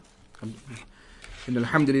إن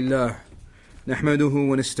الحمد لله نحمده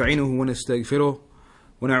ونستعينه ونستغفره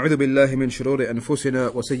ونعوذ بالله من شرور أنفسنا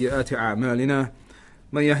وسيئات أعمالنا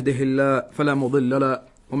من يهده الله فلا مضل له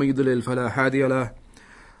ومن يضلل فلا هادي له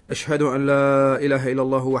أشهد أن لا إله إلا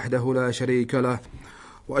الله وحده لا شريك له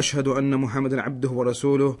وأشهد أن محمدا عبده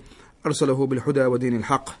ورسوله أرسله بالهدى ودين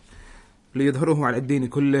الحق ليظهره على الدين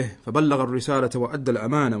كله فبلغ الرسالة وأدى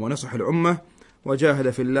الأمانة ونصح الأمة وجاهد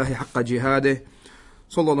في الله حق جهاده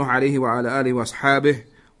صلى الله عليه وعلى آله وأصحابه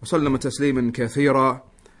وسلم تسليما كثيرا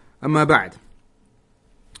أما بعد.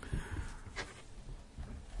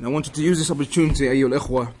 And I wanted to use this opportunity, أيها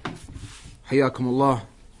الإخوة حياكم الله,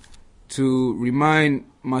 to remind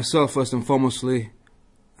myself first and foremostly,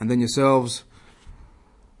 and then yourselves,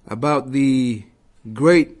 about the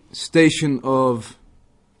great station of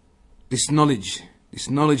this knowledge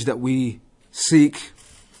that we seek,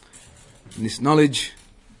 and this knowledge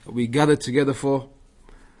that we gather together for.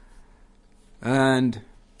 And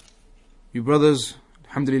you brothers,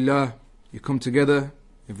 alhamdulillah, you come together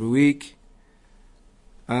every week,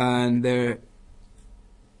 and there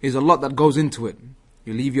is a lot that goes into it.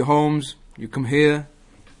 You leave your homes, you come here,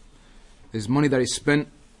 there's money that is spent,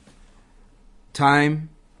 time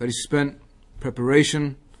that is spent,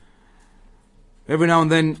 preparation. Every now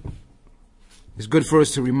and then it's good for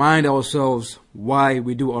us to remind ourselves why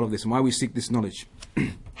we do all of this and why we seek this knowledge.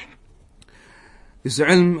 This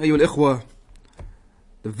ilm, أيها الإخوة,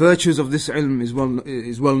 the virtues of this ilm is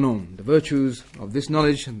well known. The virtues of this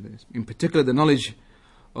knowledge, and in particular the knowledge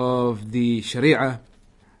of the Sharia,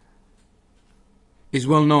 is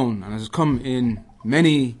well known and has come in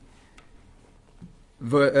many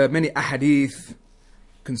ahadith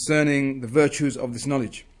concerning the virtues of this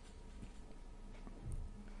knowledge.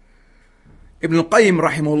 Ibn al-Qayyim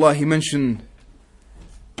rahimahullah, he mentioned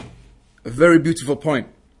a very beautiful point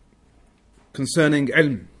concerning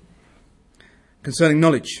ilm, concerning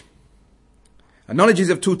knowledge. And knowledge is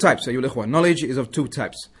of two types, ayyuhal ikhwan. Knowledge is of two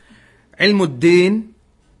types: ilm ad-din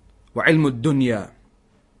wa ilm ad-dunya.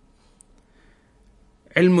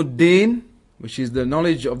 Ilm ad-din, which is the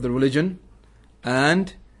knowledge of the religion,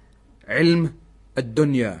 and ilm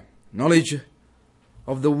ad-dunya, knowledge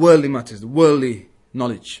of the worldly matters, the worldly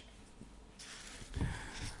knowledge.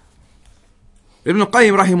 Ibn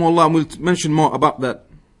al-Qayyim rahimahullah will mention more about that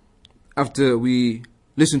after we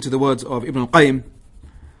listen to the words of Ibn al-Qayyim.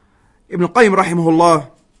 Ibn al-Qayyim rahimahullah,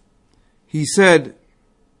 he said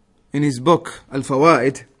in his book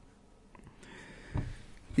Al-Fawaid,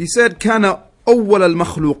 he said, كان أول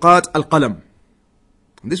المخلوقات القلم.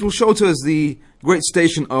 And this will show to us the great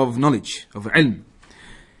station of knowledge, of ilm.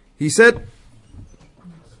 He said,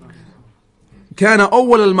 كان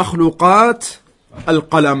أول المخلوقات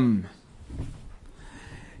القلم.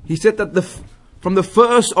 He said that from the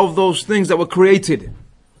first of those things that were created,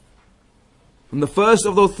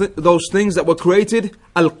 those things that were created,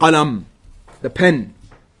 al-qalam, the pen.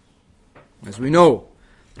 As we know,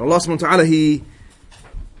 Allah subhanahu wa ta'ala, He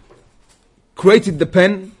created the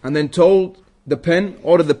pen and then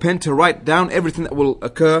ordered the pen to write down everything that will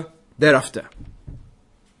occur thereafter.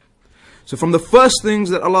 So from the first things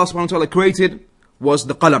that Allah subhanahu wa ta'ala created was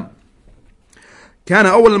the qalam. كان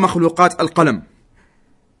أول المخلوقات القلم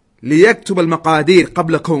ليكتب المقادير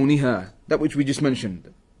قبل كونها. That which we just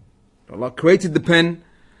mentioned. Allah created the pen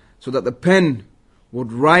so that the pen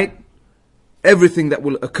would write everything that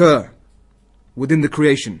will occur within the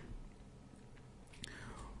creation.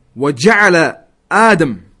 وجعل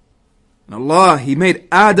آدم, and Allah, He made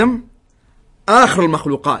Adam آخر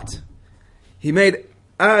المخلوقات. He made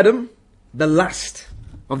Adam the last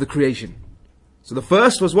of the creation. So the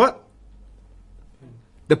first was what?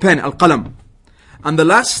 The pen, al-qalam. And the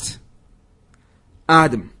last,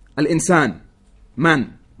 Adam, al-insan,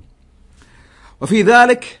 man. وفي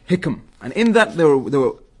ذلك حكم. And in that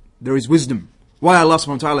there is wisdom. Why Allah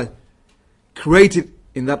subhanahu wa ta'ala created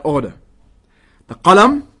in that order. The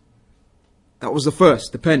qalam, that was the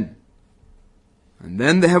first, the pen. And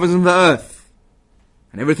then the heavens and the earth.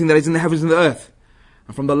 And everything that is in the heavens and the earth.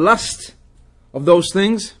 And from the last of those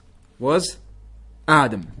things was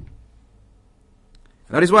Adam.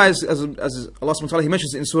 And that is why, as Allah subhanahu wa ta'ala, He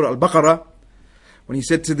mentions it in Surah Al-Baqarah, when He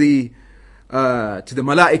said to the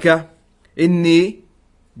malaika, Inni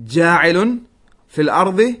ja'ilun fil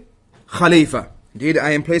ardi khalifa. Indeed,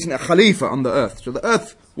 I am placing a khalifa on the earth. So the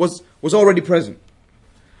earth was already present.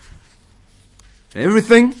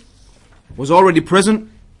 Everything was already present.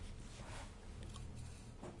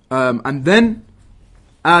 And then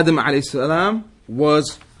Adam alayhi salam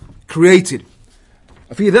was created.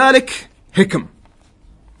 في ذلك حكم.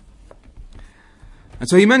 And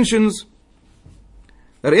so he mentions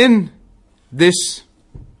that in this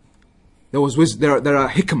there are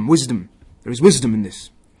hikam, wisdom. There is wisdom in this.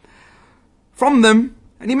 From them,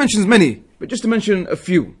 and he mentions many, but just to mention a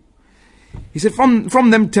few. He said, from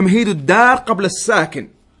them, تمهيد الدار قبل الساكن.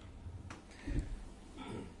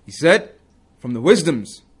 He said, from the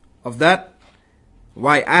wisdoms of that,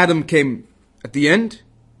 why Adam came at the end,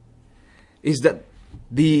 is that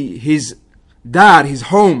his dar, his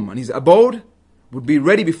home and his abode would be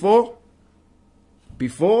ready before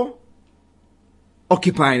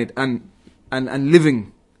occupying it and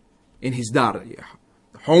living in his dar. The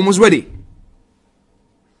home was ready.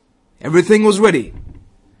 Everything was ready.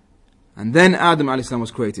 And then Adam alayhi salam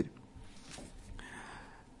was created.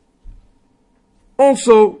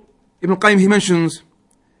 Also, Ibn Qayyim, he mentions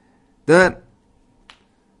that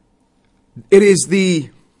it is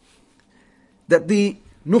that the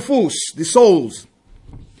nufus, the souls,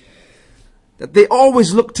 that they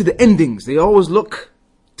always look to the endings. They always look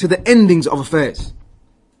to the endings of affairs.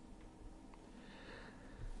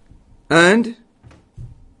 And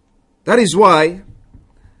that is why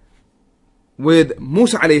with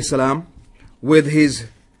Musa alayhi salam, with his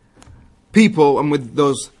people and with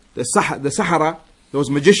the Sahara, those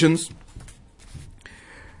magicians,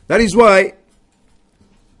 that is why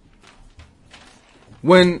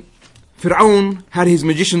when Fir'aun had his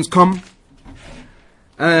magicians come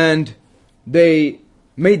and they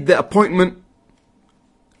made the appointment,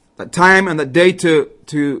 that time and that day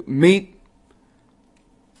to meet,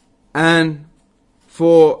 and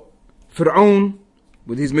for Fir'aun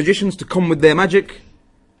with his magicians to come with their magic,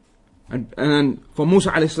 and for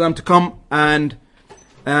Musa alayhi salam to come and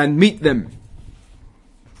meet them,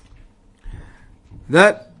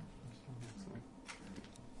 that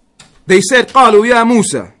they said, قالوا يا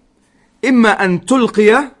موسى إما أن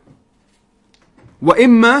تلقي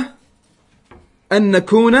وإما أن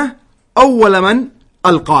نكون أول من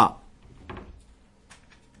ألقى.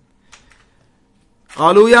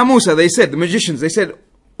 قالوا يا موسى, they said, the magicians, they said,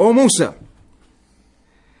 O Musa,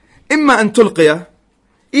 إما أن تلقي,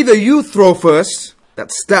 either you throw first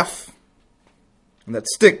that staff and that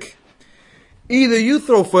stick, either you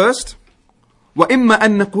throw first, وإما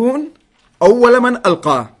أن نكون أول من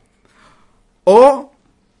ألقى, or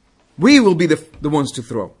we will be the ones to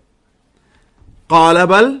throw. قال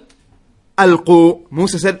بل ألقوا,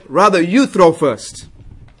 Musa said, rather you throw first.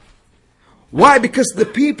 Why? Because the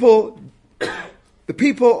people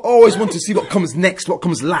always want to see what comes next, what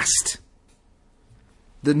comes last.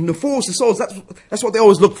 The nufus, the souls, that's what they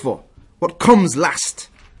always look for. What comes last.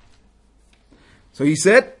 So he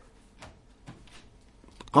said,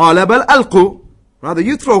 قال بل ألقوا, rather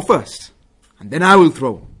you throw first, and then I will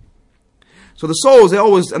throw. So the souls, they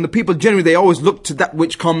always, and the people generally, they always look to that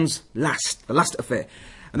which comes last, the last affair.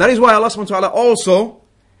 And that is why Allah subhanahu wa ta'ala also,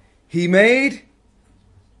 He made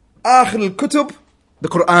Akhir al-Kutub, the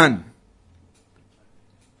Quran,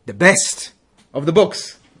 the best of the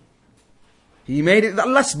books. He made it the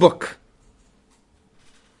last book.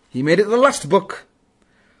 He made it the last book.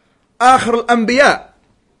 Akhir al-Anbiya,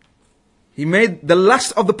 He made the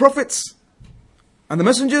last of the prophets and the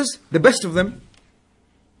messengers, the best of them.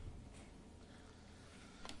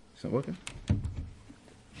 Is that working?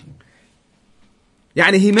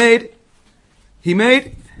 Yani he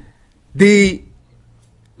made the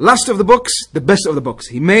last of the books, the best of the books.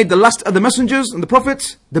 He made the last of the messengers and the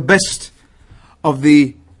prophets, the best of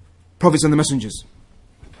the prophets and the messengers.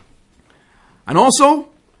 And also,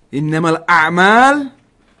 إِنَّمَا الْأَعْمَالِ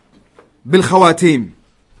بِالْخَوَاتِيمِ.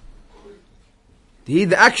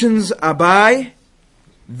 The actions are by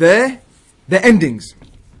the endings.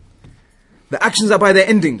 The actions are by their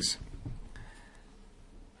endings.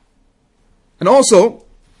 And also,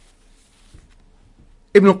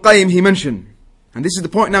 Ibn al-Qayyim, he mentioned, and this is the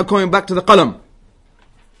point now coming back to the qalam,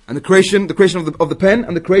 and the creation of the pen,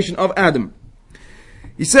 and the creation of Adam.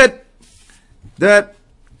 He said that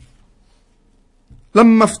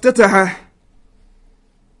لما افتتح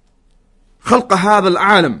خلق هذا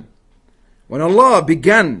العالم, when Allah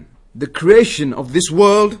began the creation of this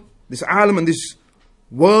world, this alam and this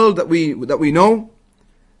world that we know,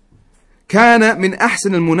 كان من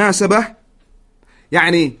أحسن المناسبة,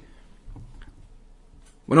 يعني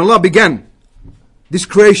when Allah began this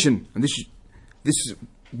creation and this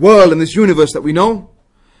world and this universe that we know,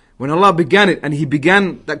 when Allah began it and He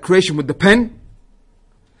began that creation with the pen,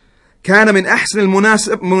 كان من أحسن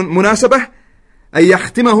المناسبة أن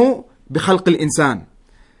يختمه بخلق الإنسان.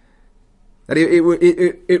 That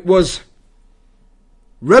it was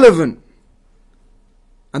relevant,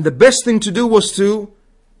 and the best thing to do was to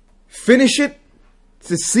finish it,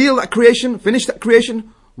 to seal that creation, finish that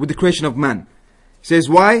creation with the creation of man. He says,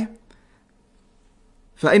 why?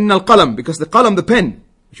 فَإِنَّ الْقَلَمْ, because the qalam, the pen,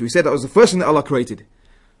 which we said that was the first thing that Allah created.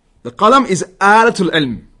 The qalam is alatul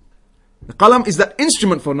ilm. The qalam is that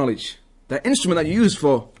instrument for knowledge. That instrument that you use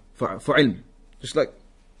for ilm. Just like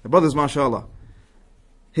the brothers, mashallah.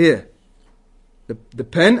 Here, the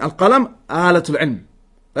pen, al-qalam, alatul ilm.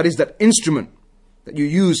 That is that instrument that you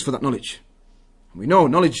use for that knowledge. We know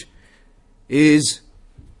knowledge is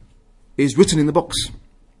written in the books,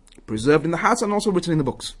 preserved in the hearts and also written in the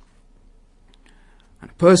books. And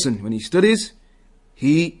a person, when he studies,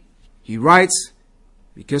 he writes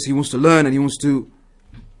because he wants to learn and he wants to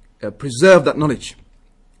preserve that knowledge.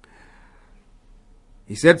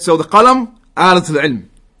 He said, so the qalam, alatul ilm.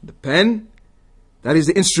 The pen, that is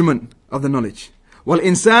the instrument of the knowledge. Wal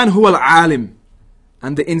insan huwa al-alim.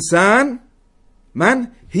 And the insan,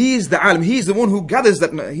 man, he is the alim. He is the one who gathers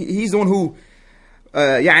that. He is the one who,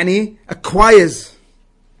 acquires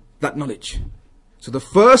that knowledge. So the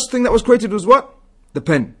first thing that was created was what? The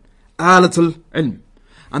pen, alatul ilm.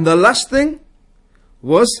 And the last thing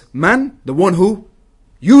was man, the one who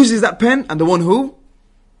uses that pen and the one who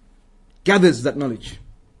gathers that knowledge.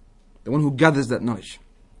 The one who gathers that knowledge.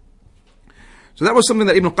 So that was something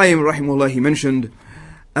that Ibn Qayyim rahimahullah he mentioned.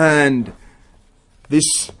 And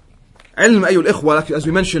this ilm, ayyul ikhwa, as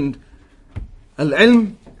we mentioned,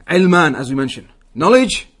 al-ilm, ilman, as we mentioned.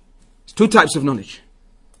 Knowledge, it's two types of knowledge.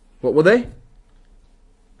 What were they?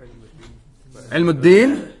 Ilm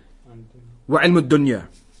al-din wa ilm al-dunya.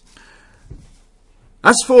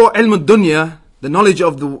 As for ilm al-dunya, the knowledge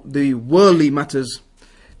of the worldly matters,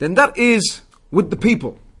 then that is with the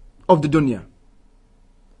people of the dunya.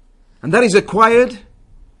 And that is acquired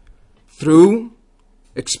through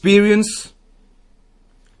experience,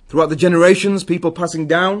 throughout the generations, people passing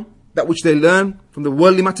down that which they learn from the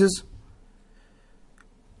worldly matters,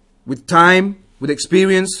 with time, with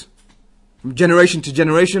experience, from generation to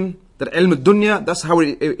generation. That ilm al-dunya, that's how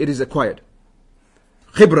it is acquired.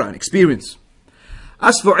 Khibra, and experience.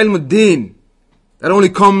 As for ilm al-din, that only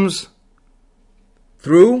comes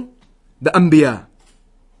through the anbiya.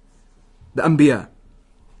 The anbiya.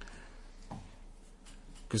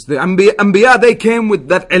 Because the anbiya, they came with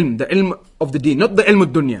that ilm, the ilm of the deen, not the ilm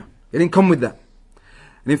al-dunya. They didn't come with that.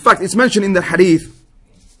 And in fact, it's mentioned in the hadith,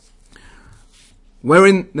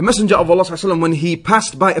 wherein the Messenger of Allah ﷺ, when he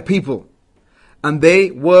passed by a people, and they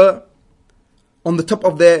were on the top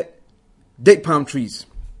of their date palm trees.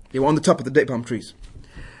 They were on the top of the date palm trees.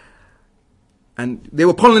 And they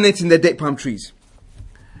were pollinating their date palm trees.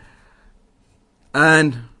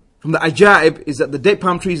 And from the ajaib is that the date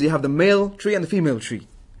palm trees, you have the male tree and the female tree.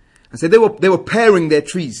 And so they were pairing their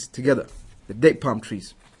trees together, the date palm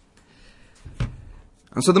trees.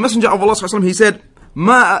 And so the Messenger of Allah ﷺ, he said,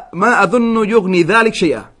 ما أظن يغني ذلك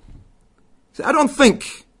شيئا. He said, I don't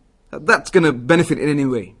think that that's going to benefit in any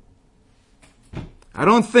way. I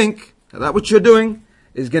don't think that what you're doing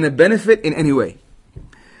is going to benefit in any way.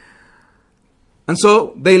 And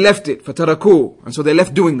so they left it, فَتَرَكُوا. And so they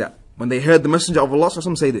left doing that when they heard the Messenger of Allah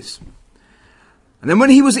say this. And then when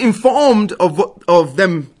he was informed of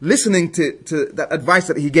them listening to that advice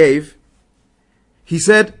that he gave, he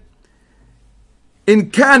said,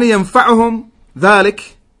 إِن كَانَ يَنْفَعُهُمْ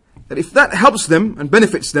ذَلِكَ, that if that helps them and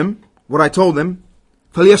benefits them, what I told them,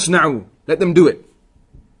 فَلْيَصْنَعُوا, let them do it.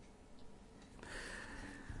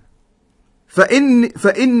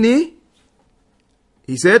 فَإِنِّي,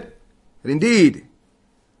 he said, that indeed,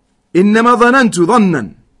 إِنَّمَا ظَنَنْتُ ظَنًّا,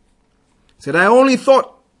 he said, I only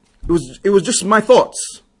thought, it was just my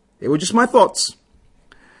thoughts. It was just my thoughts.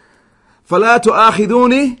 فَلَا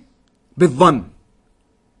تُؤَاخِذُونِي بِالظَّنِّ,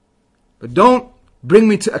 but don't bring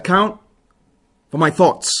me to account for my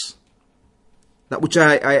thoughts, that which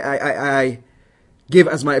I give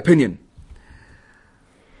as my opinion.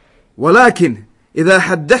 ولكن إذا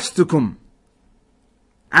حدثتكم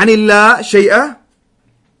عن الله شيئا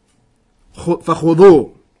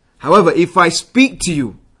فخذوه. However, if I speak to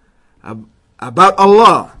you about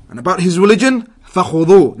Allah and about His religion,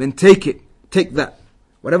 فخذوه, then take it, take that.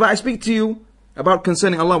 Whatever I speak to you about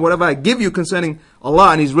concerning Allah, whatever I give you concerning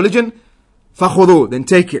Allah and His religion, فخذوه, then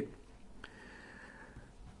take it.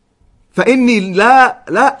 فإني لا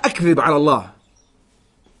أكذب على الله.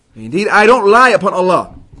 Indeed, I don't lie upon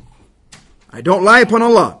Allah. I don't lie upon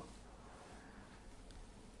Allah.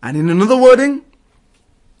 And in another wording,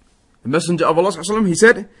 the Messenger of Allah ﷺ, he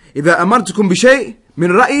said, إِذَا أَمَرْتُكُمْ بِشَيْءٍ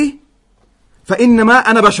مِنْ رَأْيِ فَإِنَّمَا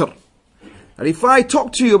أَنَا بَشَرٌ. That if I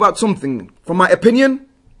talk to you about something from my opinion,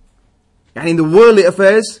 and in the worldly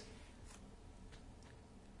affairs,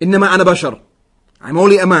 إِنَّمَا أَنَا بَشَرٌ, I'm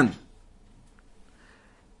only a man.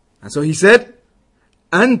 And so he said,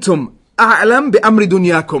 أَنْتُمْ أَعْلَمْ بِأَمْرِ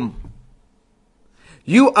دُنْيَاكُمْ.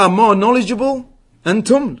 You are more knowledgeable,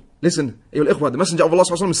 أنتم, Listen, أيها الإخوة, the Messenger of Allah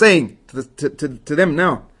sallallahu alaihi wasallam is saying to them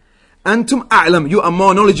now, أنتم أعلم, you are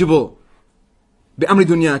more knowledgeable بأمر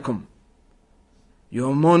دنياكم. You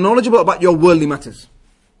are more knowledgeable about your worldly matters.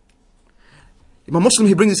 Imam Muslim,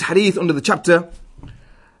 he brings this hadith under the chapter,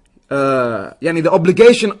 the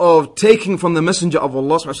obligation of taking from the Messenger of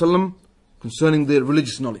Allah sallallahu alaihi wasallam concerning the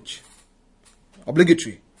religious knowledge.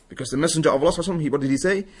 Obligatory. Because the Messenger of Allah sallallahu alaihi wasallam, what did he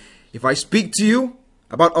say? If I speak to you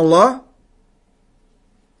about Allah,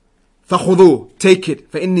 فَخُذُوا, take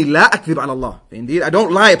it. فَإِنِّي لَا أَكْذِبْ عَلَى اللَّهِ. Indeed, I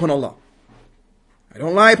don't lie upon Allah. I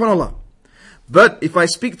don't lie upon Allah. But if I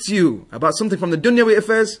speak to you about something from the dunyawi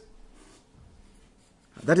affairs,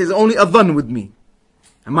 that is only a dhan with me,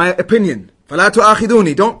 and my opinion. فَلَا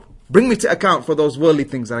تُؤَاخِذُونِي, don't bring me to account for those worldly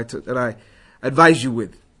things that I advise you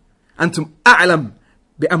with. أَنْتُمْ أَعْلَمْ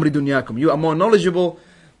بِأَمْرِ دُنْيَاكُمْ, you are more knowledgeable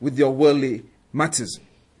with your worldly matters.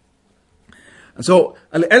 And so,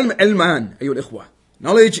 al-ilm ilman, ayyul ikhwah.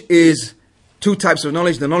 Knowledge is two types of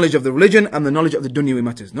knowledge, the knowledge of the religion and the knowledge of the dunyawi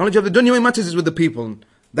matters. Knowledge of the dunyawi matters is with the people.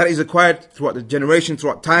 That is acquired throughout the generation,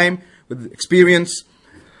 throughout time, with experience.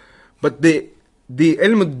 But the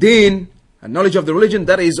ilm al-din, and knowledge of the religion,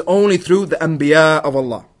 that is only through the anbiya of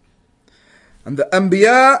Allah. And the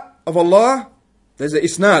anbiya of Allah, there's the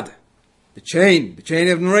isnad, the chain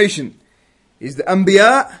of narration, is the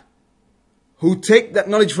anbiya who take that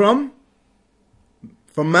knowledge from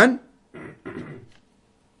man?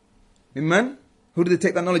 In man? Who did they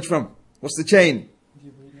take that knowledge from? What's the chain?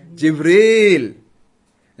 Jibreel.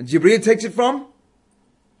 And Jibreel takes it from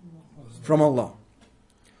Allah.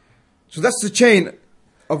 So that's the chain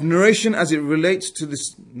of narration as it relates to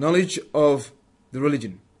this knowledge of the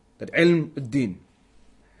religion, that ilm ad-din.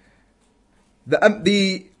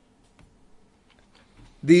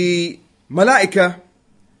 The malaika,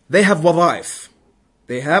 they have wadhaif.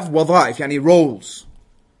 They have wadhaif,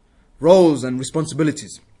 roles and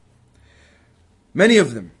responsibilities. Many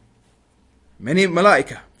of them, many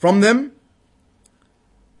malaika. From them,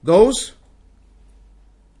 those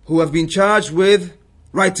who have been charged with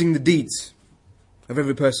writing the deeds of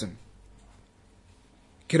every person.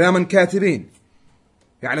 Kiraman katibin,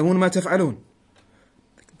 يعلمون ما تفعلون.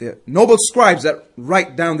 The noble scribes that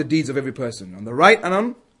write down the deeds of every person, on the right and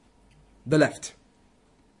on the left.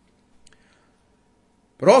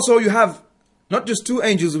 But also you have not just 2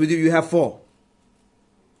 angels with you, you have 4.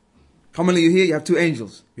 Commonly you hear you have 2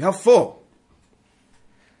 angels. You have 4.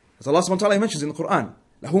 As Allah subhanahu wa ta'ala mentions in the Quran,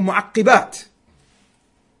 لَهُ مُعَقِّبَاتٍ,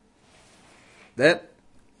 that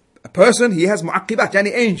a person, he has mu'aqqibat,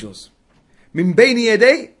 yani angels. مِن بَيْنِ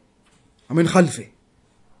يَدَيْهِ وَمِنْ خَلْفِهِ.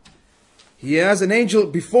 He has an angel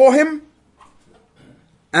before him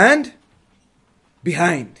and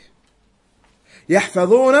behind.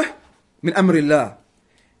 يَحْفَظُونَهُ مِنْ أَمْرِ اللَّهِ.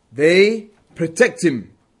 They protect him.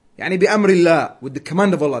 يعني بأمر الله, with the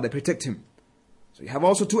command of Allah, they protect him. So you have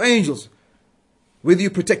also 2 angels with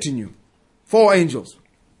you protecting you. 4 angels.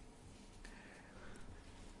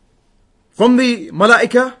 From the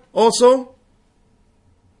malaika also,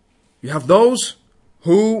 you have those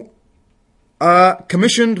who are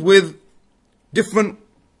commissioned with different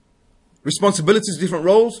responsibilities, different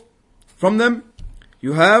roles. From them,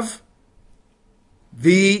 you have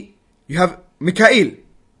Mikael,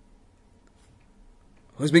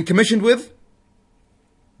 who has been commissioned with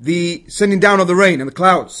the sending down of the rain and the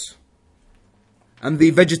clouds and the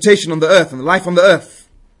vegetation on the earth and the life on the earth.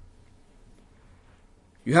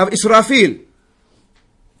 You have Israfil,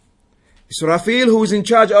 who is in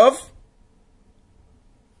charge of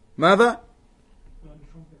ماذا?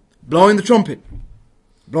 Blowing the trumpet.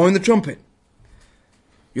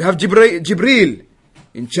 You have Jibreel,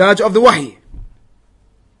 in charge of the wahi,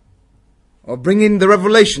 or bringing the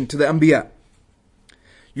revelation to the anbiya.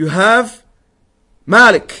 You have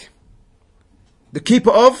Malik, the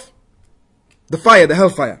keeper of the fire, the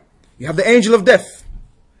hellfire. You have the angel of death.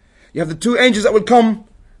 You have the 2 angels that will come,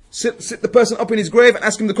 sit the person up in his grave and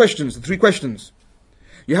ask him the questions, the 3 questions.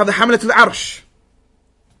 You have the Hamalat al-Arsh,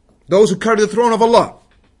 those who carry the throne of Allah.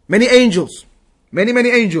 Many angels. Many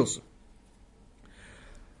angels.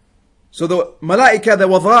 So the malaika, the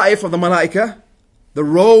wadha'if of the malaika, the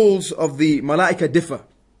roles of the malaika differ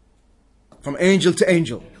from angel to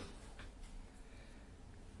angel.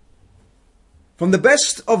 From the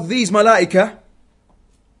best of these malaika,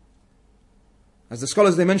 as the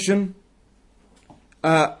scholars they mention,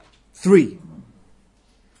 3.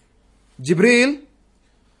 Jibreel,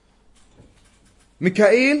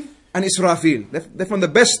 Mikael, and Israfil. They're from the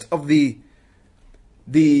best of the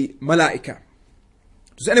malaika.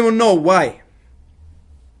 Does anyone know why?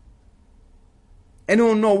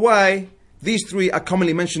 Anyone know why these 3 are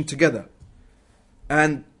commonly mentioned together?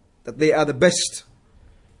 And that they are the best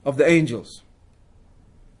of the angels?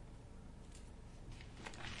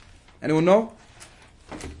 Anyone know?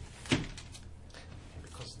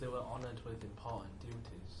 Because they were honoured with important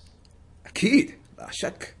duties. Akid, la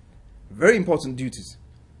shak. Very important duties.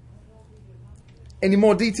 Any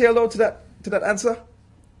more detail though to that answer?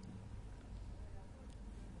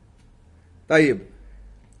 Tayyib.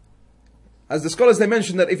 As the scholars, they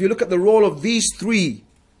mention that if you look at the role of these three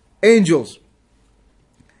angels,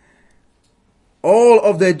 all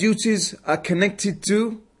of their duties are connected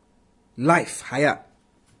to life, hayat.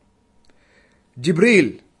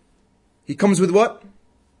 Jibreel, he comes with what?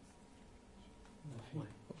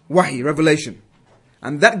 Wahi, revelation.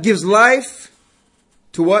 And that gives life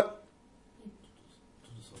to what?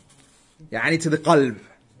 Yani to the qalb.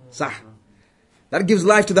 Sah. That gives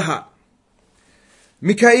life to the heart.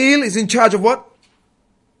 Mikael is in charge of what?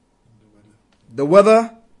 The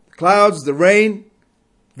weather, the clouds, the rain,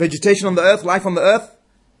 vegetation on the earth, life on the earth.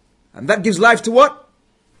 And that gives life to what?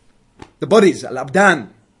 The bodies, al-abdan.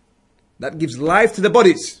 That gives life to the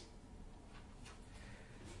bodies.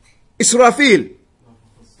 Israfil.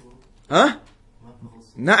 Huh?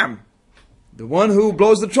 Na'am. The one who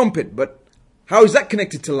blows the trumpet. But how is that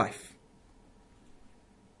connected to life?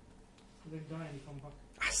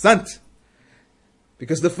 Ahsant.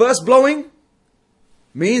 Because the first blowing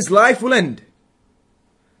means life will end.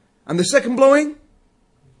 And the second blowing,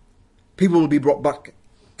 people will be brought back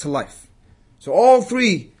to life. So all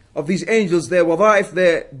three of these angels, their wadha'if,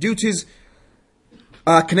 their duties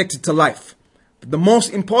are connected to life. But the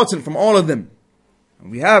most important from all of them,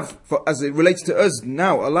 we have, as it relates to us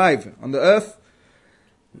now alive on the earth,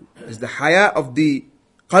 is the haya of the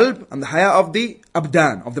qalb and the haya of the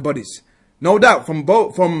abdan, of the bodies. No doubt, from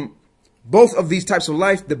both of these types of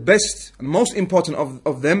life, the best and most important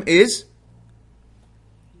of them is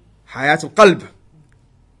hayat al-qalb.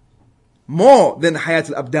 More than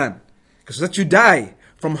hayat al-abdan. Because that you die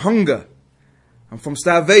from hunger and from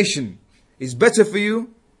starvation is better for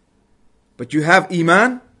you, but you have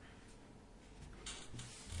iman,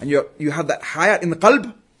 and you have that hayat in the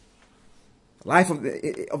qalb, life of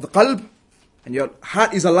the qalb, and your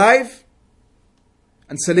heart is alive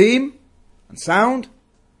and salim and sound,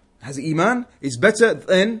 has iman, is better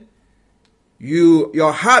than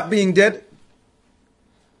your heart being dead.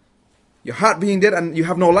 Your heart being dead and you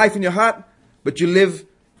have no life in your heart, but you live,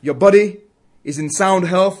 your body is in sound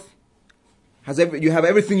health, you have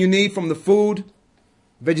everything you need from the food,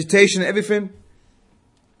 vegetation, everything.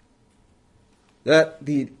 That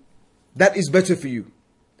is better for you.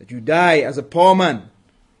 That you die as a poor man,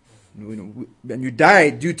 and you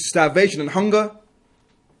die due to starvation and hunger,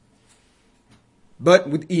 but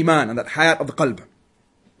with iman and that hayat of the qalb.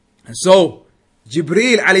 And so,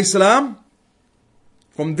 Jibreel alayhi salam,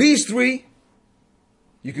 from these three,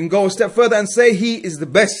 you can go a step further and say he is the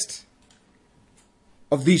best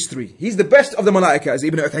of these three. He's the best of the malaika, as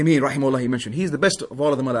Ibn Uthaymeen rahimahullah he mentioned. He's the best of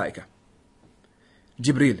all of the malaika.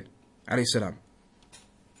 Jibreel alayhi salam.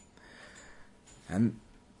 And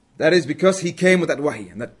that is because he came with that wahi,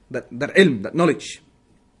 and that ilm, that knowledge.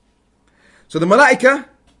 So the malaika,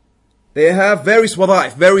 they have various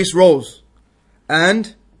wada'if, various roles,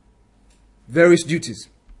 and various duties.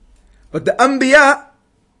 But the anbiya,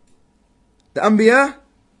 the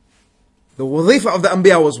wadhifa of the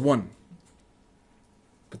anbiya was one.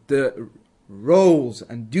 But the roles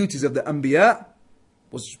and duties of the anbiya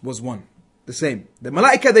was one. The same. The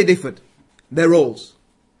malaika, they differed, their roles.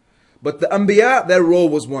 But the anbiya, their role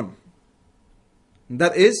was one. And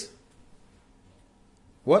that is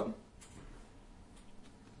what?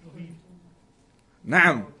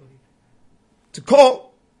 Naam. To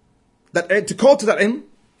call to that ilm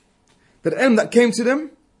that came to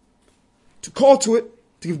them, to call to it,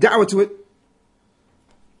 to give da'wah to it,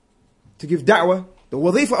 to give da'wah. The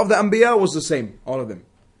wadhifa of the anbiya was the same, all of them.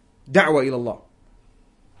 Da'wah ila Allah.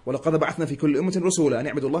 وَلَقَدْ بَعَثْنَا فِي كُلِّ أُمَّةٍ رَسُولًا أَنِ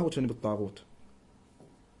اعْبُدُوا اللَّهَ وَاجْتَنِبُوا الطَّاغُوتَ.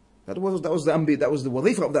 That was the anbiya, that was the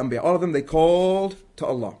wadhifa of the anbiya. All of them, they called to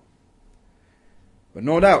Allah. But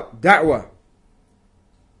no doubt, da'wah,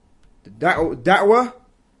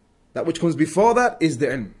 that which comes before that is the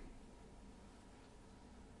ilm.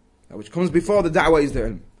 That which comes before the da'wah is the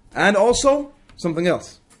ilm. And also, something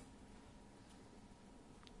else.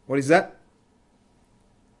 What is that?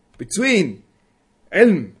 Between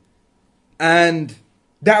ilm and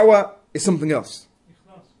da'wah is something else.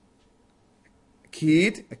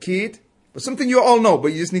 Akid. But something you all know, but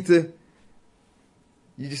you just need to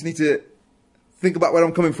think about where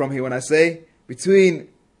I'm coming from here when I say between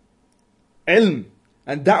ilm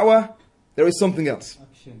and da'wah, there is something else.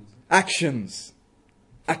 Actions.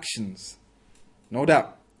 No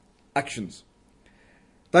doubt. Actions.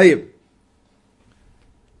 طيب.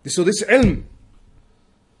 So this ilm,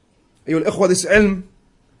 أيها الإخوة, this ilm,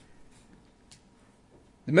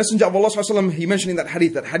 the Messenger of Allah ﷺ, he mentioned in that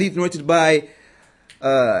hadith narrated by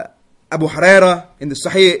Abu Huraira in the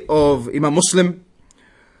Sahih of Imam Muslim,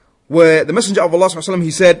 where the Messenger of Allah ﷺ,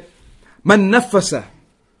 he said, من نفس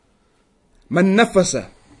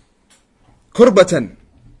كربة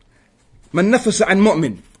من نفس عن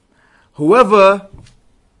مؤمن, whoever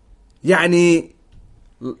يعني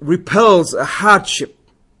repels a hardship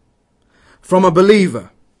from a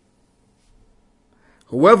believer,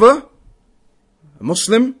 whoever, a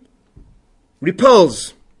Muslim,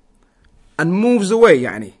 repels and moves away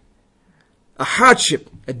يعني a hardship,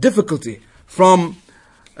 a difficulty from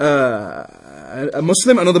a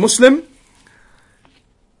Muslim, another Muslim,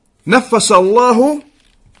 نفس الله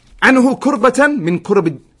عنه كربة من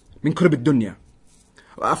كرب الدنيا,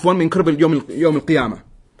 عفوا من كرب يوم القيامة.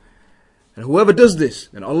 And whoever does this,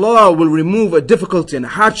 then Allah will remove a difficulty and a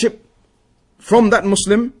hardship from that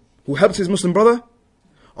Muslim who helps his Muslim brother.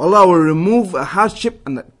 Allah will remove a hardship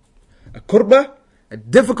and a kurba, a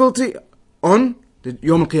difficulty on the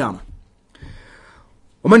يوم القيامة.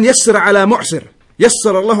 ومن يسر على معسر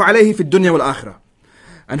يسر الله عليه في الدنيا والآخرة.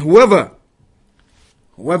 And whoever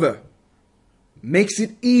makes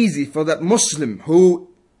it easy for that Muslim who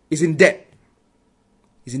is in debt,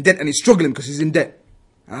 and he's struggling because he's in debt.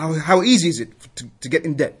 How easy is it to get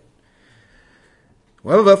in debt?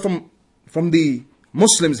 Whoever from the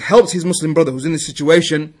Muslims helps his Muslim brother who's in this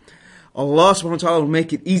situation, Allah subhanahu wa ta'ala will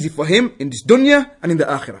make it easy for him in this dunya and in the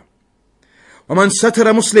akhirah. وَمَنْ سَتَرَ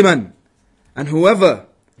مُسْلِمًا, and whoever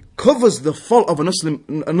covers the fault of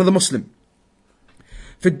another Muslim,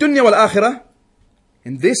 في الدنيا والآخرة,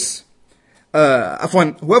 in this,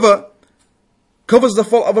 whoever covers the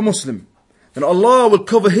fault of a Muslim, then Allah will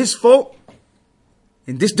cover his fault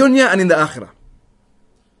in this dunya and in the akhirah.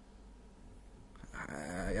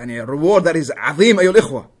 A reward that is azim, أيها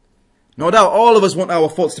الإخوة. No doubt all of us want our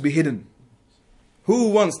faults to be hidden. Who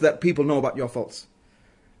wants that people know about your faults?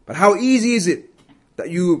 But how easy is it that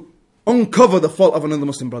you uncover the fault of another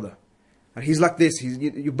Muslim brother? And he's like this,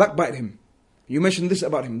 you backbite him. You mention this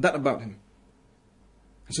about him, that about him.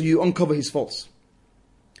 And so you uncover his faults.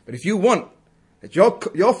 But if you want that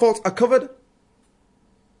your faults are covered,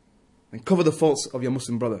 then cover the faults of your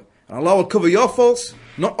Muslim brother. And Allah will cover your faults,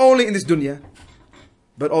 not only in this dunya,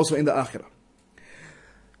 but also in the akhirah.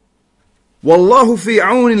 وَاللَّهُ فِي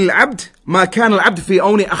عَوْنِ الْعَبْدِ مَا كَانَ الْعَبْدِ فِي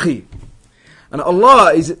عَوْنِ أَخِيهِ. And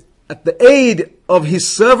Allah is at the aid of His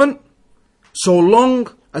servant so long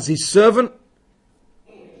as His servant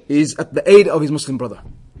is at the aid of his Muslim brother.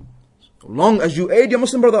 So long as you aid your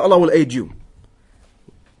Muslim brother, Allah will aid you.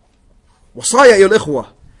 Wasaya ayyul ikhwah.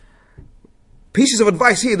 Pieces of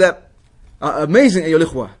advice here that are amazing ayyul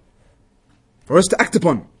ikhwah, for us to act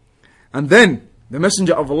upon. And then the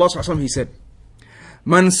Messenger of Allah sallallahu alaihi wasallam, he said,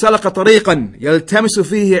 من سلك طريقا يلتمس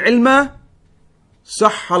فيه علما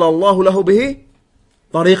سهل الله له به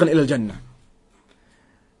طريقا إلى الجنة.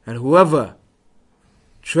 And whoever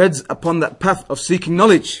treads upon that path of seeking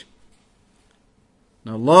knowledge,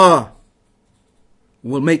 Allah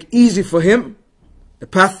will make easy for him the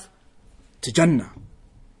path to Jannah.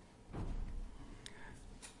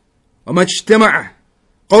 وما اجتمع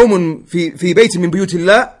قوم في بيت من بيوت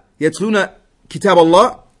الله يتلون كتاب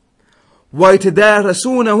الله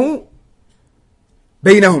ويتدارسونه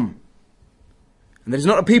بينهم. And there is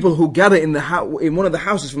not a people who gather in one of the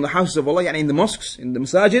houses from the houses of Allah, yani in the mosques, in the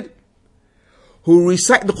masajid, who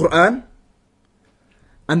recite the Quran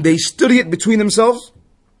and they study it between themselves,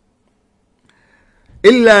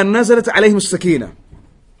 إلا نزلت عليهم السكينة,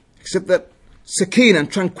 except that sakina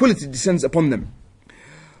and tranquility descends upon them.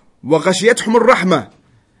 وغشيتهم الرحمة,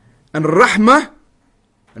 and rahmah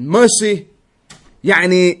and mercy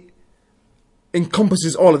يعني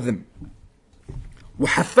encompasses all of them.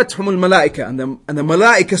 وحفتهم الملائكة, and the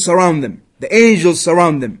malaika surround them, the angels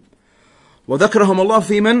surround them. وذكرهم الله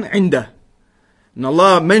في من عنده, and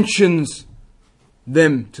Allah mentions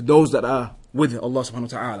them to those that are with Allah subhanahu wa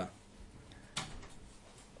ta'ala.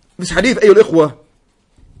 This hadith, ayyul ikhwah,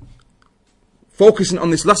 focusing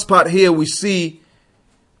on this last part here, we see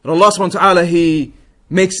that Allah subhanahu wa ta'ala, He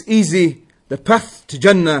makes easy the path to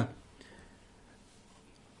Jannah,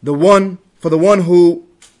 for the one who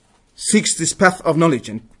seeks this path of knowledge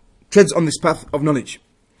and treads on this path of knowledge.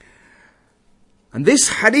 And this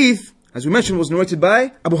hadith, as we mentioned, was narrated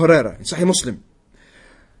by Abu Huraira in Sahih Muslim.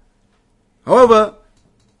 However,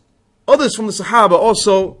 others from the Sahaba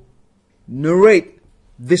also narrate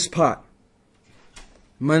this part.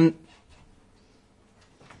 من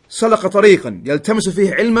سلك طريقا يلتمس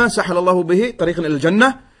فيه علما سهل الله به طريقا إلى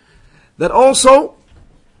الجنة. That also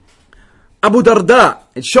Abu Darda,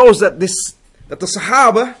 it shows that the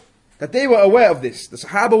Sahaba, that they were aware of this. The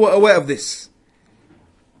Sahaba were aware of this.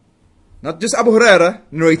 Not just Abu Huraira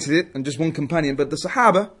narrated it, and just one companion, but the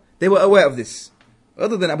Sahaba, they were aware of this.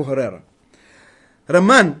 Other than Abu Huraira.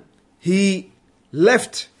 Rahman, he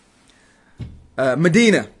left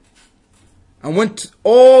Medina and went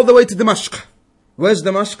all the way to Damascus. Where's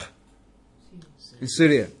Damascus? In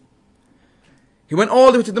Syria. He went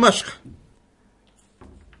all the way to Damascus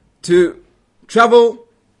to travel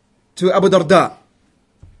to Abu Darda.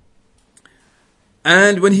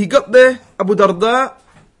 And when he got there, Abu Darda,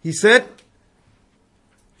 he said,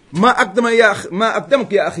 ما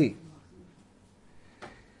أقدمك يا أخي.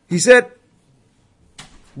 He said,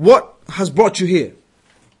 what has brought you here?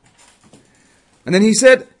 And then he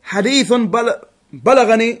said, حديث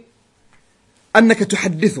بلغني أنك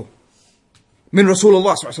تحدثه من رسول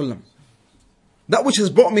الله صلى الله عليه وسلم. That which has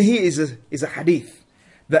brought me here is a hadith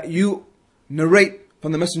that you narrate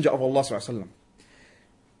from the Messenger of Allah صلى الله عليه وسلم.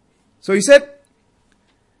 So he said,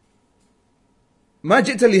 ما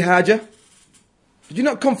جئت لحاجة. Did you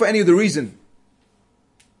not come for any other reason?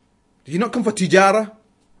 Did you not come for tijara,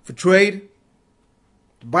 for trade,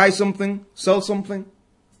 to buy something, sell something?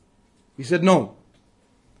 He said no.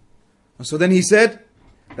 And so then he said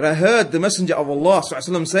that I heard the Messenger of Allah صلى الله عليه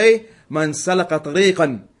وسلم say, من سلك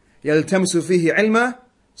طريقا يلتمس فيه علما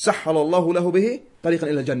سحل الله له به طريقا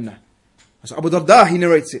إلى الجنة. So Abu Darda, he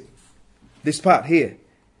narrates it, this part here.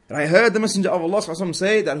 And I heard the Messenger of Allah صلى الله عليه وسلم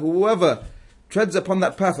say that whoever treads upon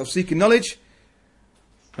that path of seeking knowledge,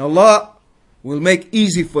 Allah will make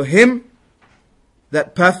easy for him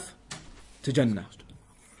that path to Jannah.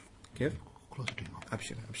 Okay?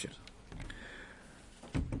 Abshir.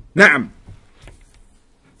 Na'am.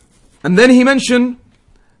 And then he mentioned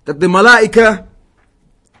that the malaika,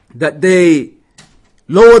 that they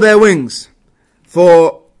lower their wings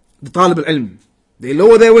for the talib al-ilm. They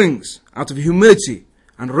lower their wings out of humility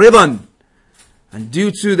and ridan, and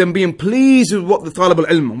due to them being pleased with what the talib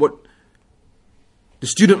al-ilm, and what the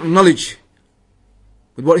student of knowledge,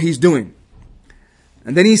 with what he's doing.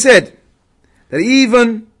 And then he said that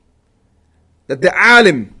even that the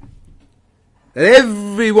alim, that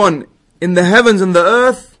everyone in the heavens and the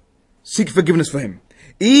earth seek forgiveness for him.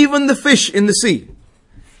 Even the fish in the sea.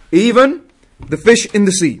 Even the fish in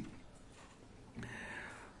the sea.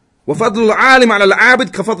 وفضل العالم على العابد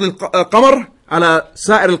كفضل القمر على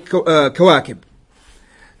سائر الكواكب.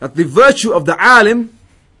 That the virtue of the alim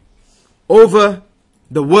over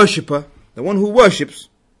the worshipper, the one who worships,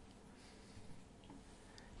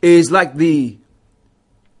 is like the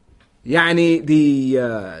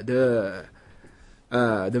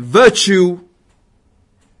virtue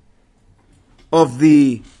of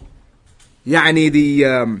the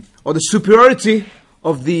or the superiority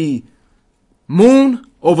of the moon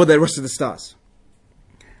over the rest of the stars.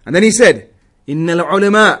 And then he said, إن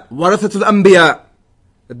العلماء ورثة الأنبياء.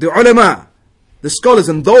 The ulama, the scholars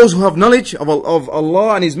and those who have knowledge of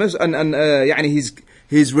Allah and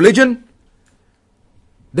His religion,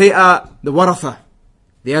 they are the waratha,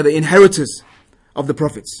 they are the inheritors of the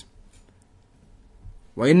prophets.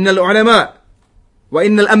 وإن العلماء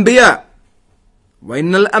وإن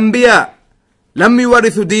الأنبياء لم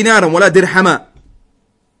يورثوا دينارا ولا درهما.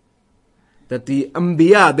 That the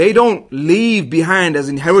Anbiya, they don't leave behind as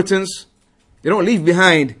inheritance, they don't leave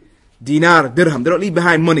behind dinar, dirham, they don't leave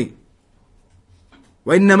behind money.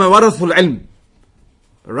 وإنما ورثوا العلم.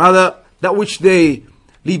 Rather, that which they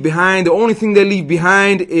leave behind, the only thing they leave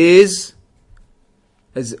behind is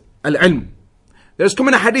al-ilm. There's come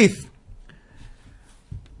in a hadith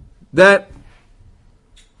that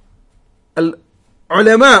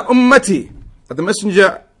al-ulama ummati, that the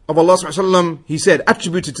Messenger of Allah sallallahu alaihi wasallam, he said,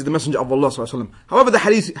 attributed to the Messenger of Allah sallallahu alaihi wasallam. However, the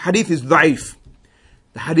hadith is da'if.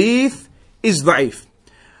 The hadith is da'if.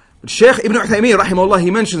 But Shaykh Ibn Uthaymeen rahimahullah,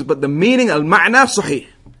 he mentions, but the meaning, al-ma'na sahih,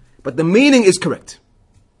 but the meaning is correct.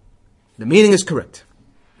 The meaning is correct.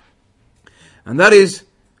 And that is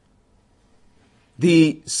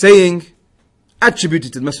the saying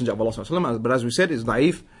attributed to the Messenger of Allah sallallahu alaihi wasallam, but as we said, is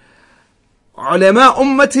da'if. Ulama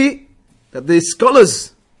ummati, that the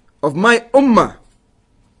scholars of my ummah,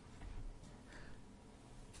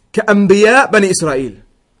 كأنبياء بني إسرائيل,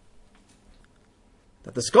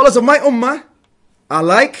 that the scholars of my ummah are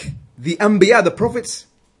like the Anbiya, the prophets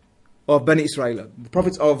of Bani Israel, the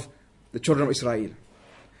prophets of the children of Israel.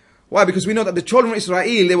 Why? Because we know that the children of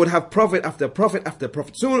Israel, they would have prophet after prophet after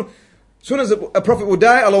prophet. Soon as a prophet would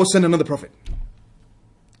die, Allah will send another prophet.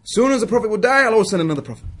 Soon as a prophet would die, Allah will send another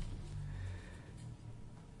prophet.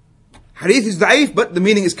 Hadith is da'if, but the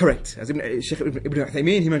meaning is correct. As Shaykh Ibn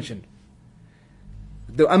Uthaymeen, he mentioned.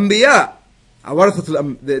 The Anbiya,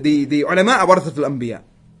 the ulama are warathatul anbiya.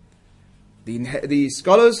 The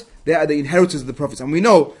scholars, they are the inheritors of the prophets. And we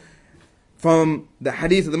know from the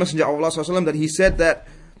hadith of the Messenger of Allah ﷺ that he said that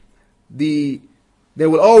there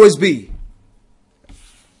will always be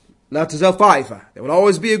لا تزال طائفة, there will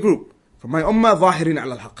always be a group from my ummah ظاهرين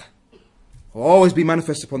على الحق, will always be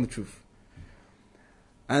manifest upon the truth.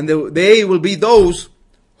 And they will be those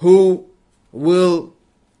who will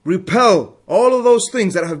repel all of those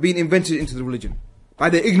things that have been invented into the religion by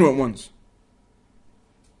the ignorant ones.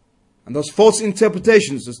 And those false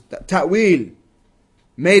interpretations, that ta'wil,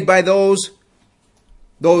 made by those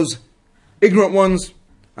ignorant ones,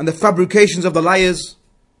 and the fabrications of the liars.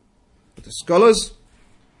 But the scholars,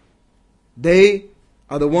 they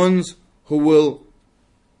are the ones who will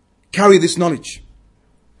carry this knowledge.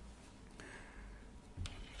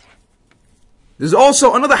 There's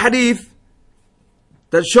also another hadith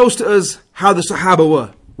that shows to us how the Sahaba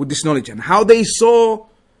were with this knowledge and how they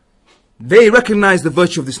recognized the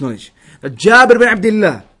virtue of this knowledge. That Jabir bin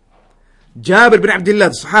Abdullah, the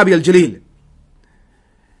Sahabi al-Jalil,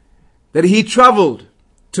 that he traveled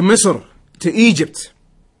to Misr, to Egypt,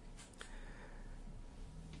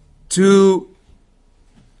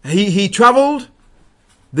 he traveled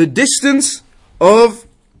the distance of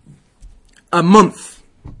a month.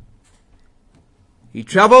 He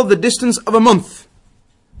traveled the distance of a month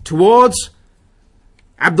towards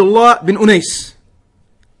Abdullah bin Unais,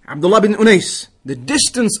 the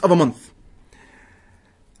distance of a month.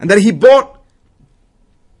 And that he bought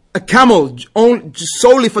a camel just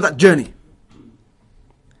solely for that journey.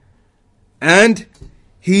 And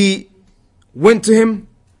he went to him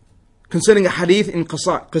concerning a hadith in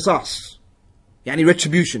qisas, yani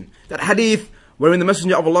retribution. That hadith wherein the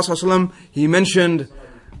Messenger of Allah ﷺ, he mentioned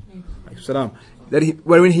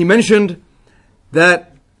wherein he mentioned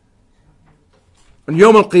that on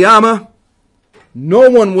Yawm al-Qiyamah no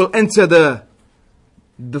one will enter the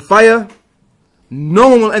fire, no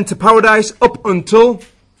one will enter paradise up until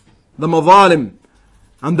the madhalim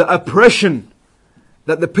and the oppression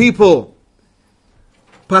that the people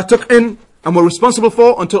partook in and were responsible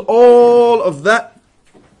for, until all of that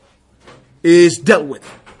is dealt with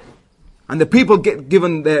and the people get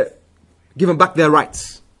given back their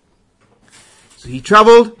rights. So he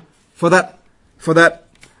traveled for that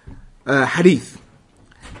hadith.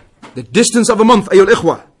 The distance of a month, ayyul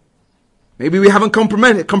ikhwa. Maybe we haven't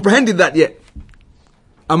comprehended that yet.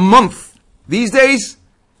 A month. These days,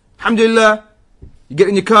 alhamdulillah, you get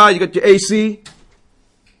in your car, you got your AC,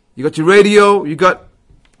 you got your radio, you got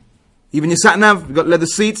even your sat-nav, you got leather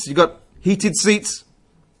seats, you got heated seats.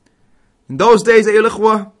 In those days, ayyul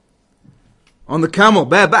ikhwa, on the camel,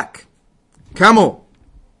 bareback, camel,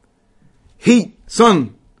 heat,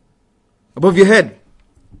 sun, above your head.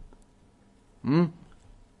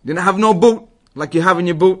 Didn't have no boot, like you have in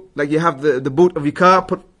your boot, like you have the boot of your car,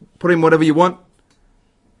 put in whatever you want.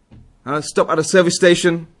 Stop at a service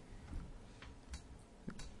station,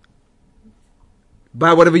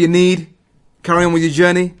 buy whatever you need, carry on with your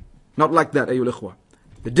journey. Not like that, ayyul ikhwa.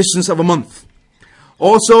 The distance of a month.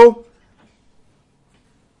 Also,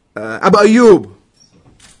 Abu Ayyub,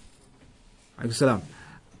 Abu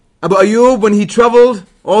Ayyub, when he traveled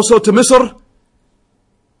also to Misr,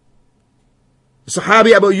 the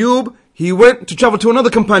Sahabi Abu Ayyub, he went to travel to another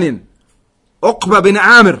companion, Uqba bin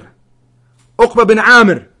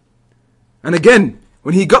Amir. And again,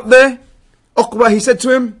 when he got there, Uqba, he said to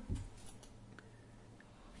him,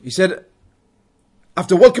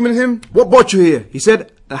 after welcoming him, what brought you here? He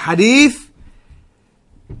said, a hadith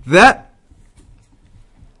that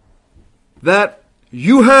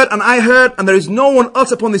you heard and I heard, and there is no one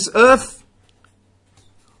else upon this earth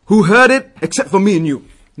who heard it except for me and you.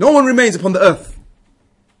 No one remains upon the earth.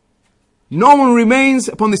 No one remains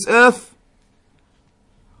upon this earth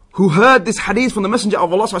who heard this hadith from the Messenger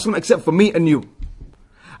of Allah ﷺ except for me and you.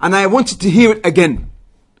 And I wanted to hear it again.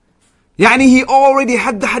 Yani he already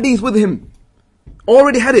had the hadith with him.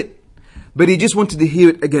 Already had it. But he just wanted to hear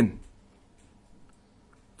it again.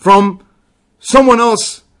 From someone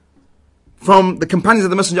else, from the companions of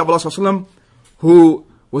the Messenger of Allah ﷺ, who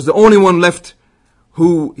was the only one left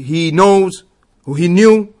who he knew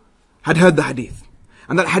had heard the hadith.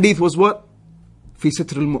 And that hadith was what? Fi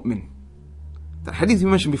satr al-mu'min. That hadith we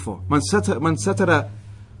mentioned before. Man satara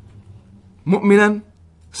mu'minan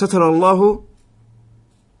satara Allahu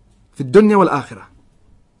fi dunya wal akhirah.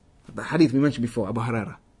 The hadith we mentioned before, Abu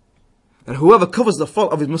Hurairah. That whoever covers the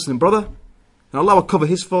fault of his Muslim brother, and Allah will cover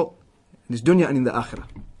his fault in his dunya and in the akhirah.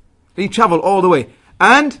 He traveled all the way.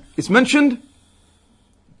 And it's mentioned,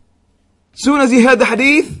 soon as he heard the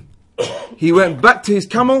hadith, he went back to his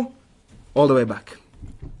camel all the way back.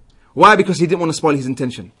 Why? Because he didn't want to spoil his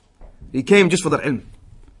intention. He came just for that ilm.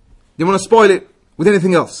 Didn't want to spoil it with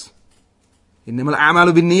anything else. إِنَّمَا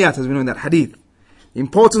الْأَعْمَالُ بِالنِّيَّاتِ, as we know in that hadith. The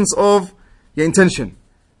importance of your intention.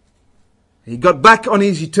 He got back on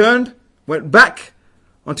he turned, went back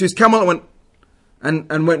onto his camel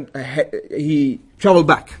he travelled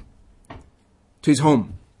back to his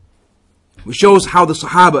home. Which shows how the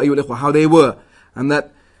Sahaba, how they were, and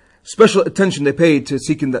that special attention they paid to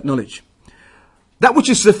seeking that knowledge. That which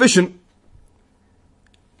is sufficient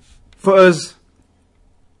for us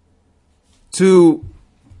to,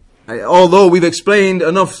 although we've explained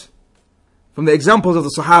enough from the examples of the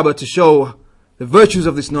Sahaba to show the virtues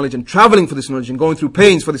of this knowledge and travelling for this knowledge and going through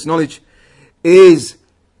pains for this knowledge, is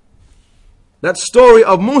that story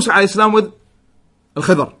of Musa alayhi salam with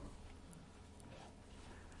Al-Khidr.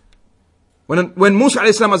 When Musa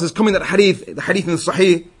alayhi salam, as is coming that hadith, the hadith in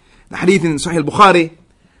Sahih al-Bukhari,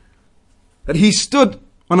 that he stood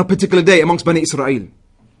on a particular day amongst Bani Israel,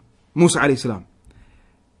 Musa alayhi salam.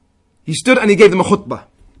 He stood and he gave them a khutbah.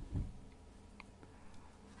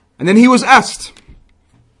 And then he was asked,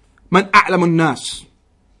 Man a'lamun nas?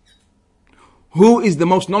 Who is the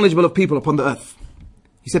most knowledgeable of people upon the earth?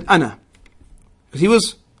 He said, Ana. Because he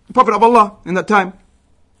was the Prophet of Allah in that time.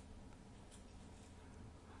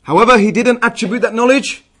 However, he didn't attribute that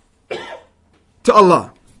knowledge to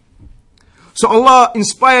Allah. So Allah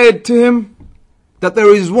inspired to him that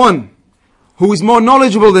there is one who is more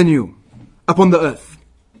knowledgeable than you upon the earth.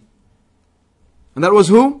 And that was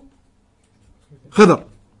who? Khidr.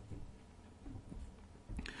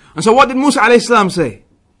 And so what did Musa alayhi salam say?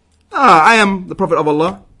 I am the Prophet of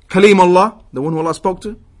Allah, Kaleem Allah, the one who Allah spoke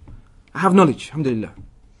to. I have knowledge, alhamdulillah.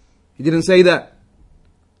 He didn't say that.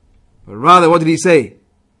 But rather, what did he say?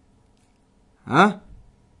 La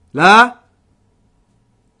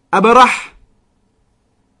abarah.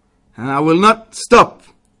 I will not stop.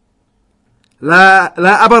 La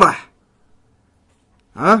abarah.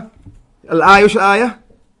 Al-ayah, what's the ayah?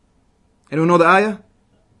 Anyone know the ayah?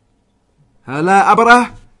 La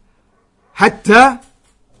abarah. حتى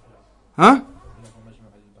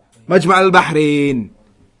مجمع البحرين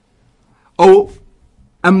أو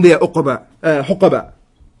أمضي حقبة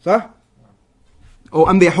صح؟ أو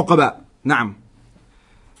أمضي حقبة نعم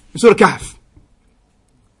سورة الكهف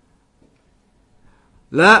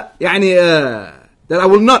لا يعني that I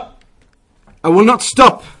will not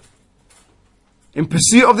stop in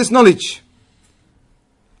pursuit of this knowledge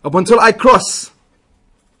up until I cross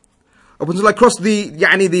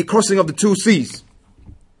the crossing of the two seas.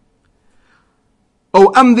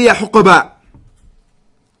 أو أمضي حقبة,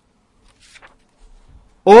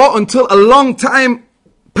 or until a long time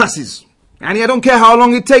passes. I don't care how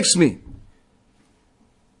long it takes me.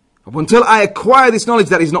 Up until I acquire this knowledge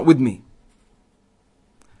that is not with me.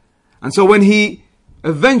 And so when he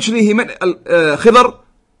eventually met Khidr,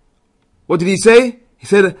 what did he say? He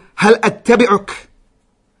said, هل أتبعك?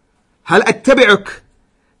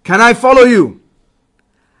 Can I follow you?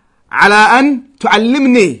 على أن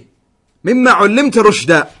تعلمني مما علمت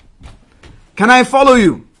رشدا. Can I follow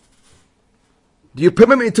you? Do you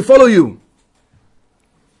permit me to follow you?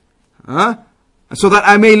 And so that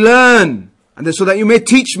I may learn, and so that you may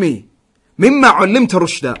teach me. مما علمت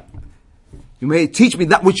رشدا. You may teach me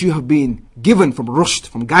that which you have been given from rushd,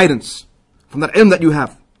 from guidance, from that ilm that you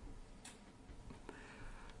have.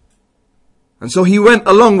 And so he went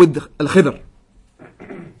along with Al-Khidr.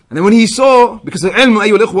 And then when he saw, because the ilm,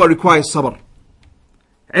 ayyuha al-ikhwa, requires sabr.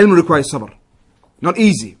 Ilm requires sabr. Not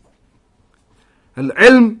easy.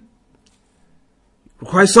 Al-ilm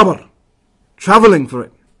requires sabr. Traveling for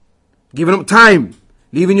it. Giving up time.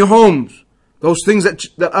 Leaving your homes. Those things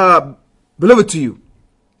that are beloved to you.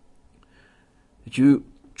 That you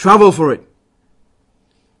travel for it.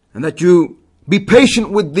 And that you be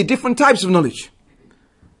patient with the different types of knowledge.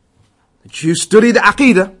 That you study the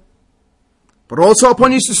aqeedah. But also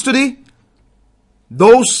upon you to study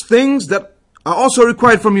those things that are also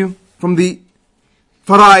required from you, from the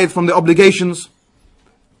fara'id, from the obligations.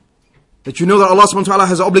 That you know that Allah subhanahu wa ta'ala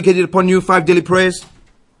has obligated upon you 5 daily prayers,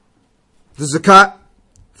 the zakat,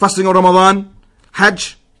 fasting of Ramadan,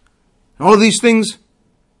 Hajj, and all of these things.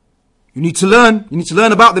 You need to learn. You need to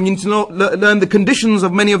learn about them. You need to learn the conditions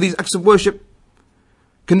of many of these acts of worship,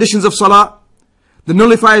 conditions of salah, the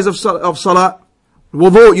nullifiers of salah.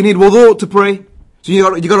 Wudu, you need wudu to pray. So you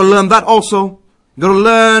got to learn that also. You got to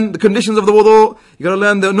learn the conditions of the wudu. You got to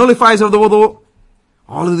learn the nullifiers of the wudu.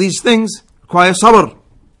 All of these things require sabr,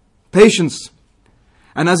 patience.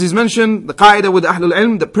 And as is mentioned, the qaida with Ahlul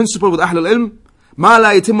Ilm, the principle with Ahlul Ilm, ما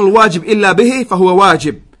لا يتم الواجب إلا به فهو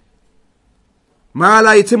واجب. ما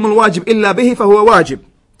لا يتم الواجب إلا به فهو واجب.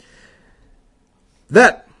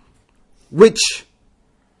 That which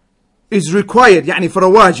is required, for a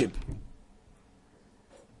wajib.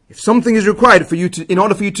 If something is required for you to, in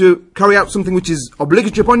order for you to carry out something which is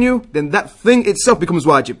obligatory upon you, then that thing itself becomes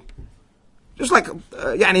wajib. Just like,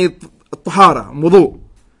 tahara, wudu.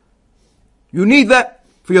 You need that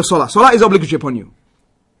for your salah. Salah is obligatory upon you.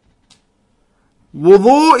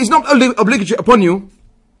 Wudu is not obligatory upon you,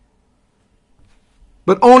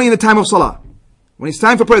 but only in the time of salah. When it's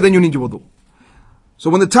time for prayer, then you need your wudu. So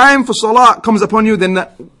when the time for salah comes upon you, then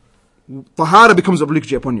that tahara becomes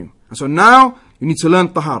obligatory upon you. And so now you need to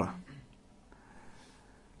learn tahara.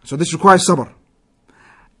 So this requires sabr.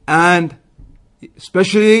 And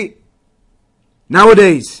especially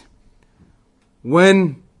nowadays,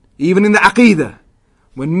 when even in the aqidah,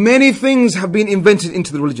 when many things have been invented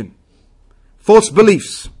into the religion, false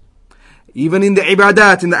beliefs, even in the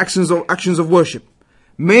ibadat, in the actions of worship,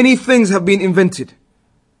 many things have been invented.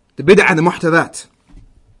 The bid'ah, the muhtathat,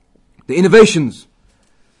 the innovations,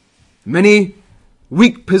 many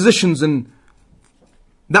weak positions, and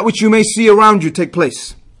that which you may see around you take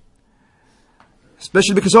place.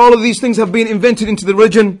 Especially because all of these things have been invented into the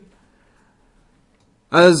religion,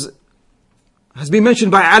 as has been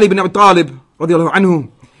mentioned by Ali ibn Abi Talib radiallahu anhu.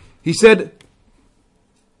 He said,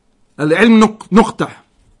 Al-ilm nuqta.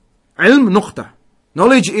 Ilm nuqta.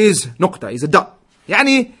 Knowledge is nuqta, is a dot.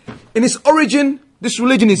 In its origin, this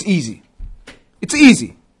religion is easy. It's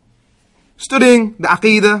easy. Studying the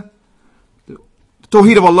aqidah, the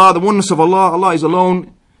tawheed of Allah, the oneness of Allah. Allah is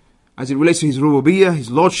alone as it relates to His rububiyyah, His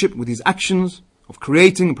lordship, with His actions of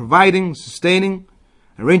creating and providing, sustaining,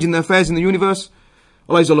 arranging the affairs in the universe.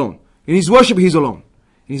 Allah is alone. In His worship, He is alone.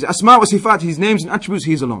 In His asma wa sifat, His names and attributes,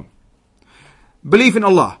 He is alone. Belief in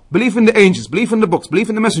Allah, belief in the angels, belief in the books, belief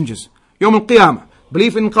in the messengers, Yawm al-Qiyamah,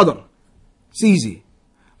 belief in Qadr. It's easy.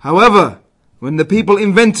 However, when the people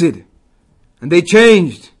invented, and they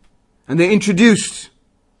changed, and they introduced,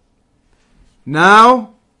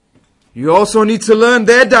 now you also need to learn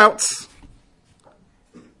their doubts.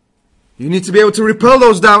 You need to be able to repel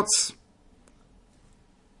those doubts.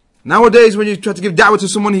 Nowadays, when you try to give da'wah to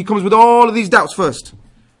someone, he comes with all of these doubts first.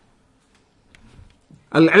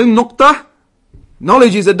 Al-ilm nuqta,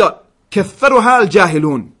 knowledge is a dot. كَثَّرُهَا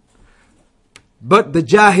الْجَاهِلُونَ. But the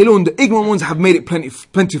jahilun, the ignorant ones, have made it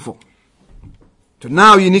plentiful. So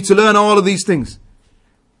now you need to learn all of these things.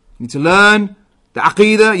 You need to learn the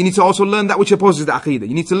aqidah. You need to also learn that which opposes the aqidah.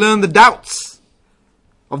 You need to learn the doubts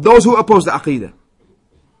of those who oppose the aqidah,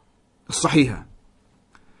 the sahihah.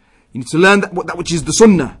 You need to learn that which is the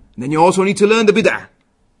sunnah. And then you also need to learn the bid'ah,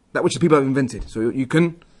 that which the people have invented. So you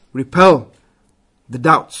can repel the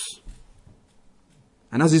doubts.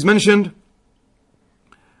 And as is mentioned,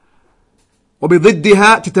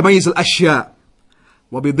 وَبِضِدِّهَا تَتَمَيِّزَ الْأَشْيَاء.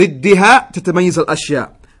 وَبِضِدِّهَا تَتَمَيِّزَ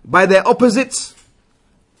الْأَشْيَاء. By their opposites,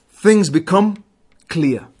 things become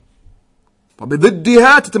clear.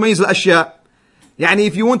 وَبِضِدِّهَا تَتَمَيِّزَ الْأَشْيَاء.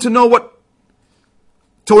 If you want to know what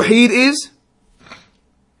Tawheed is,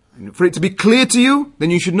 for it to be clear to you,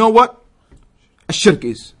 then you should know what Ash-Shirk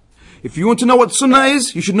is. If you want to know what Sunnah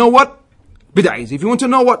is, you should know what Bid'ah is. If you want to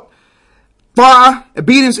know what Ta'ah,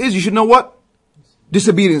 obedience is, you should know what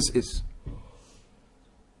disobedience is.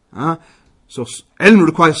 So ilm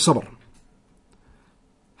requires sabr.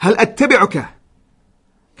 هل أتبعك?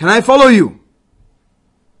 Can I follow you?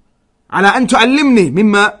 على أن تعلمني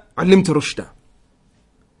مما علمت رشدا.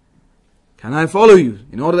 Can I follow you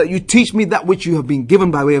in order that you teach me that which you have been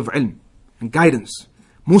given by way of ilm and guidance?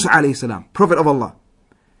 Musa alayhi salam, Prophet of Allah.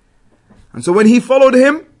 And so when he followed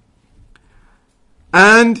him,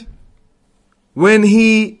 and when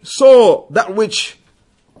he saw that which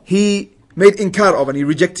he made inkar of and he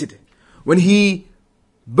rejected, when he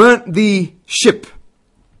burnt the ship,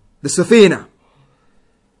 the safina,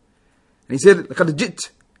 and he said, لَقَدْ جِئْتَ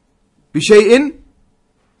بِشَيْءٍ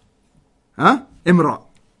إِمْرَأ.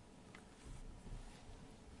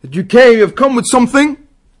 That you have come with something,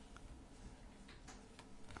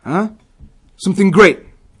 something great.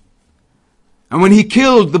 And when he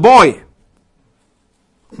killed the boy,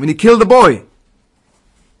 قَدْ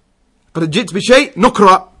جِئْتَ بِشَيْءٍ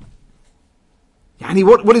نُكْرَةٍ.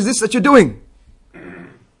 What is this that you're doing?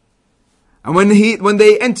 And when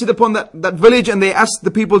they entered upon that village and they asked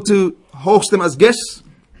the people to host them as guests,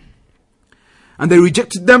 and they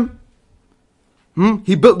rejected them,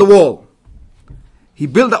 he built the wall. He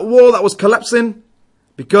built that wall that was collapsing,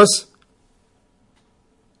 because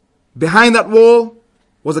behind that wall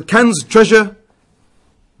was a kanz, treasure,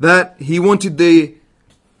 that he wanted the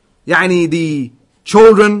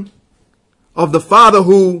children of the father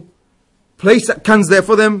who placed that kanz there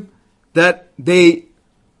for them, that they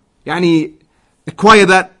acquire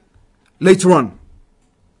that later on.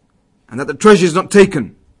 and that the treasure is not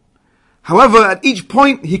taken. However, at each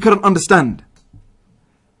point he couldn't understand.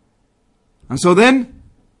 And so then,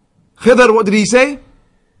 Khidr, what did he say?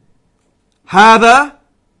 هذا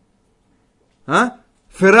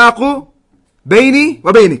فراق بيني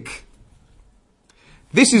وبينك.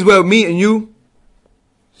 This is where me and you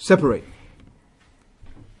separate.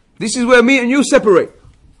 This is where me and you separate.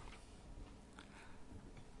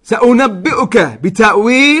 سأنبئك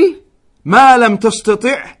بتأويل ما لم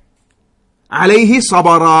تستطع عليه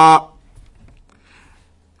صبرا.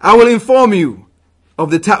 I will inform you of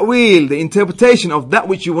the ta'wil, the interpretation of that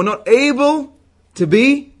which you were not able to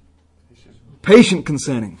be patient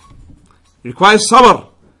concerning. It requires sabr,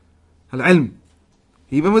 al-ilm.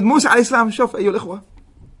 Even with Musa alayhi salam, شوف أيها الإخوة.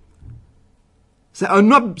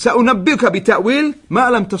 سأنبئك بتأويل ما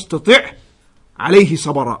لم تستطع عليه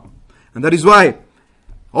صبرا. And that is why,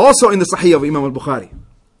 also in the Sahih of Imam al-Bukhari,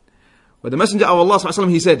 where the Messenger of Allah sallallahu alaihi wasallam,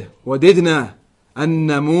 he said, وَدِدْنَا أَنَّ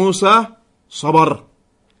مُوسَى صَبَرْ.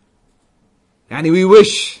 Yani we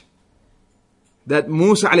wish that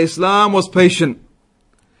Musa alayhi salam was patient,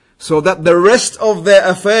 so that the rest of their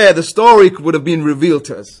affair, the story, would have been revealed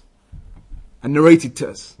to us and narrated to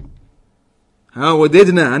us.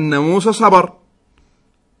 وَدِدْنَا أَنَّ مُوسَى صَبَرْ.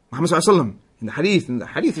 Muhammad sallallahu alaihi wasallam, in the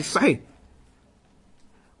hadith is sahih.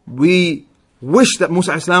 We wish that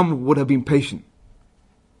Musa alayhi salam would have been patient,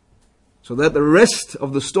 so that the rest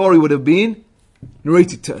of the story would have been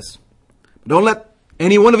narrated to us. But don't let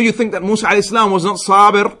any one of you think that Musa alayhi salam was not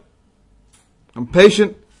sabir and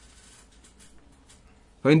patient.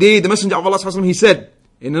 For indeed, the Messenger of Allah sallallahu alaihi wasallam, he said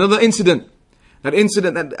in another incident, that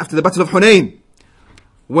after the Battle of Hunayn,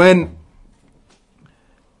 when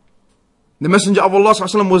the Messenger of Allah sallallahu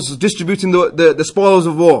alaihi wasallam was distributing the spoils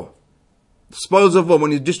of war. The spoils of war,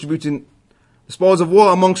 when he's distributing the spoils of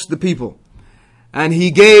war amongst the people. And he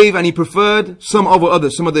gave and he preferred some over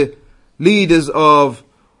others, some of the leaders of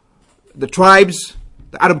the tribes,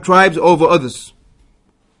 the Arab tribes, over others.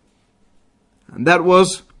 And that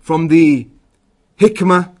was from the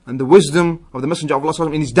hikmah and the wisdom of the Messenger of Allah sallallahu alaihi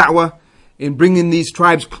wasallam in his da'wah, in bringing these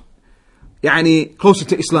tribes closer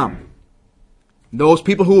to Islam. Those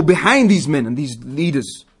people who were behind these men and these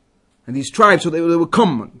leaders and these tribes, so they would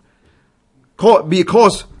come and be a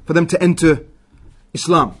cause for them to enter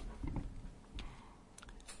Islam.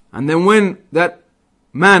 And then when that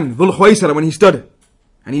man, Dhul Khuwaysara, when he stood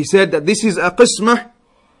and he said that this is a qismah,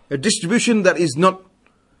 a distribution that is not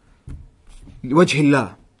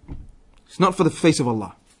wajhillah, it's not for the face of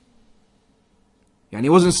Allah. And he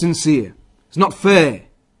wasn't sincere. It's not fair.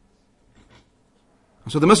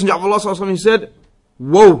 And so the Messenger of Allah sallallahu alaihi wasallam, he said,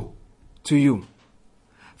 woe to you.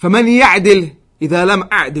 فَمَنْ يَعْدِلْ إِذَا لَمْ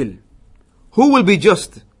أَعْدِلْ. Who will be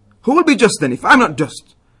just? Who will be just then if I'm not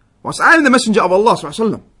just? Whilst I am the Messenger of Allah sallallahu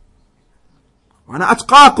alaihi wasallam. وَأَنَا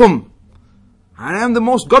أَتْقَاكُمْ. I am the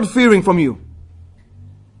most God-fearing from you.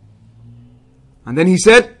 And then he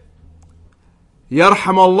said, يَرْحَمَ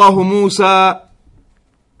اللَّهُ مُوسَى.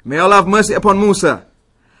 May Allah have mercy upon Musa.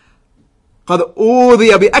 قَدْ أُوذِيَ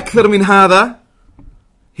بِأَكْثَرْ مِنْ هَذَا.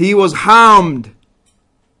 He was harmed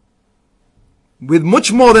with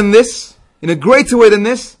much more than this, in a greater way than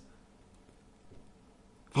this.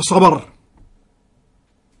 فَصَبَرْ.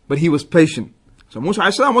 But he was patient. So Musa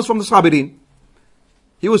alayhi salam was from the Sabirin.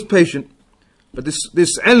 He was patient. But this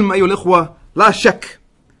ilm, ayyul ikhwa, la shak,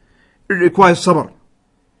 it requires sabr.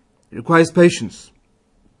 It requires patience.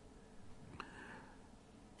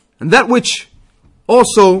 And that which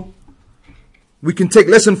also we can take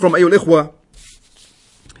lesson from, ayyul ikhwa,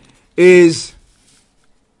 is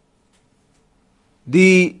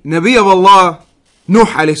the Nabi of Allah, Nuh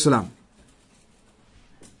alayhi salam.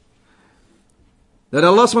 That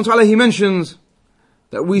Allah subhanahu wa ta'ala, he mentions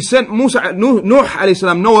that we sent Nuh alayhi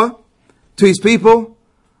salam, Noah, to his people,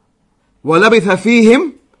 وَلَبِثَ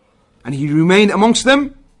فِيهِمْ, and he remained amongst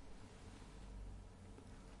them.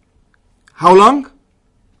 How long?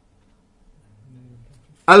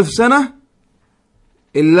 1000 سنة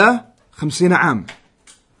إلا 50 عام.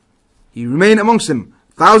 He remained amongst them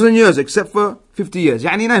 1,000 years except for 50 years.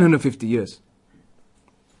 يعني 950 years.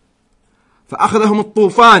 فأخذهم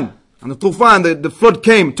الطوفان. And the Tufan, the flood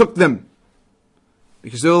came, took them.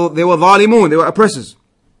 Because they were ظالمون, they were oppressors.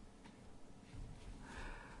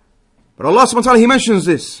 But Allah subhanahu wa ta'ala, he mentions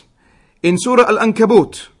this in Surah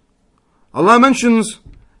Al-Ankabut. Allah mentions,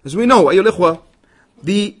 as we know, ayyul ikhwa,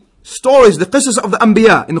 the stories, the qisas of the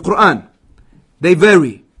Anbiya in the Quran, they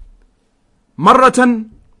vary. Marratan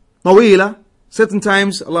tawila, certain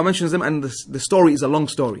times Allah mentions them and the story is a long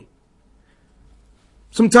story.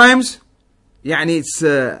 Sometimes, it's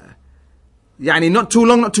not too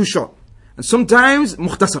long, not too short. And sometimes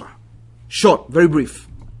mukhtasara, short, very brief.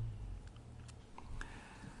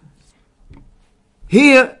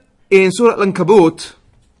 Here in Surah Al-Ankabut,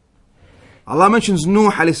 Allah mentions Nuh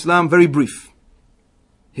alayhi salam very brief.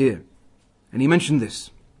 Here. And He mentioned this.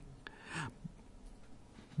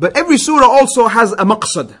 But every surah also has a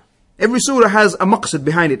maqsad. Every surah has a maqsad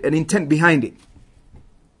behind it, an intent behind it.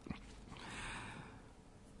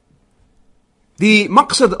 The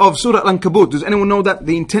maqsad of Surah Al-Ankabut, does anyone know that?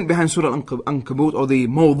 The intent behind Surah Al-Ankabut, or the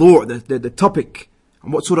mawdu', the topic,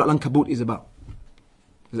 and what Surah Al-Ankabut is about?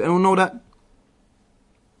 Does anyone know that?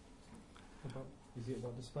 Is it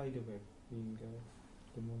about the spider web being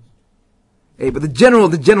the most? Hey, but the general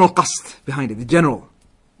qasd behind it, the general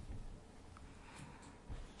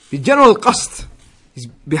qasd is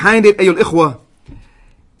behind it, ayyul ikhwa,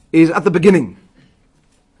 is at the beginning,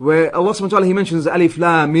 where Allah subhanahu wa ta'ala, He mentions Alif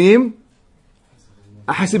Lam Mim,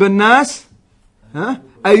 أحسب الناس أن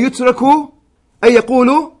يتركوا أن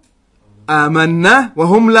يقولوا آمنا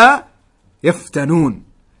وهم لا يفتنون.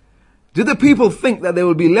 Do the people think that they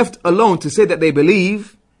will be left alone to say that they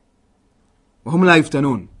believe? وهم لا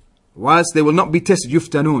يفتنون, whilst they will not be tested.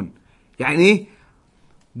 يفتنون يعني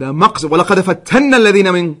the مقصد ولقد فتنا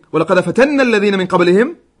الذين من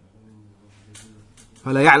قبلهم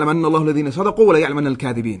فلا يعلمن الله الذين صدقوا ولا يعلمن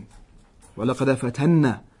الكاذبين. ولقد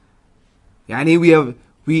فتنا يعني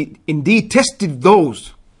we indeed tested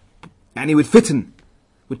those, يعني with fitn,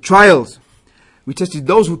 with trials. We tested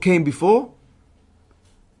those who came before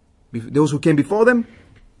them,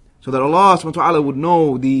 so that Allah subhanahu wa ta'ala would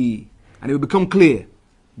know and it would become clear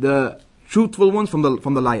the truthful ones from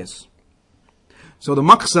the liars. So the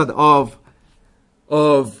maqsad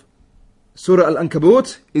of Surah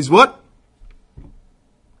Al-Ankabut is what?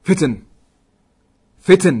 Fitn,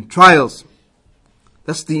 trials.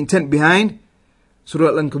 That's the intent behind Surah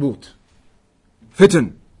Al-Ankabut.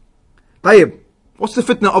 Fitn. طيب, what's the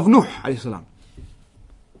fitna of Nuh alayhi salam?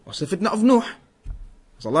 What's the fitna of Nuh?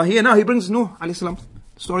 Because Allah here now, He brings Nuh alayhi salam,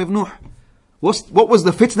 the story of Nuh. What was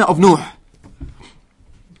the fitna of Nuh?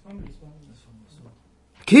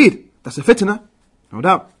 Akid, that's a fitna, no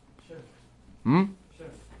doubt.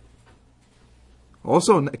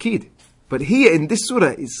 Also, akid. But here in this surah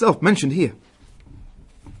itself, mentioned here,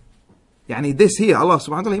 يعني this here, Allah subhanahu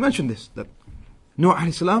wa ta'ala, He mentioned this, that Nuh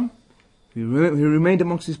alayhi salam, he remained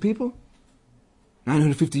amongst his people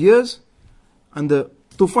 950 years, and the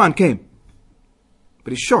tufan came.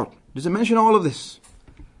 But it's short. Does it mention all of this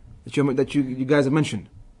that you guys have mentioned?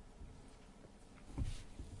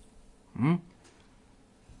 The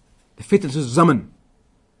fitna of zaman,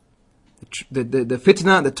 the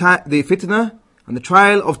fitna and the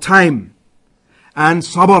trial of time, and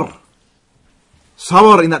sabr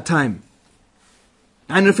in that time.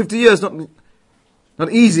 950 years,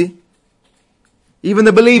 not easy. Even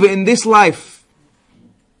the believer in this life,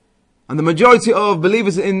 and the majority of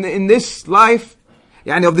believers in this life,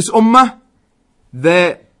 يعني of this ummah,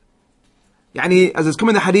 يعني as it's come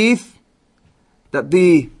in the hadith, that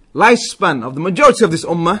the lifespan of the majority of this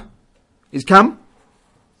ummah is kam?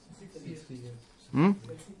 60 years.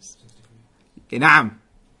 نعم.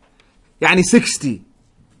 يعني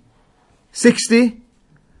 60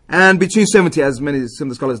 and between 70, as some of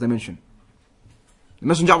the scholars they mention. The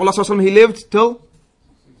Messenger of Allah sallallahu alaihi wasallam, he lived till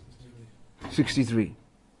 63.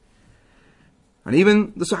 And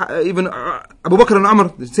even Abu Bakr and Umar,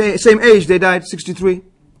 the same age, they died 63.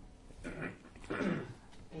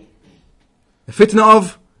 The fitna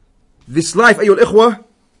of this life, ayyul ikhwa,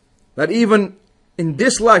 that even in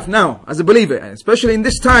this life now, as a believer, and especially in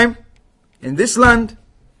this time, in this land,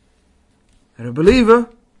 and a believer,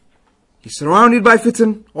 he's surrounded by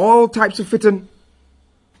fitan, all types of fitan.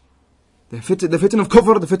 The fitan of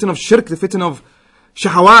kufr, the fitan of shirk, the fitan of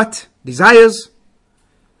shahawat, desires.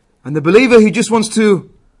 And the believer, he just wants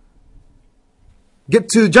to get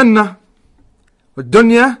to Jannah. Wa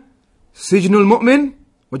dunya sijnul mu'min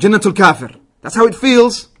wa jannatul kafir. That's how it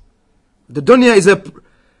feels. The dunya is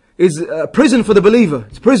a prison for the believer.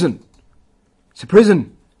 It's a prison. It's a prison.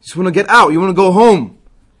 You just want to get out. You want to go home.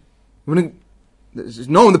 In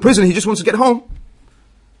the prison, he just wants to get home.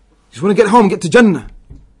 He just want to get home, get to Jannah.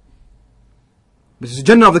 But it's the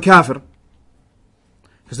Jannah of the kafir.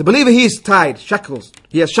 Because the believer, he is tied, shackles.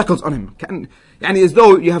 He has shackles on him. Yani as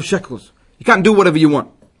though you have shackles. You can't do whatever you want.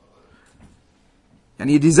 And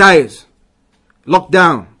he desires. Locked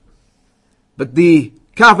down. But the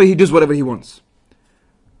kafir, he does whatever he wants.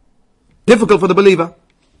 Difficult for the believer.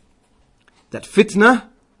 That fitna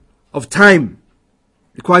of time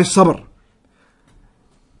requires sabr.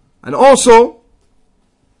 And also,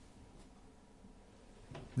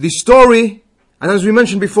 the story, and as we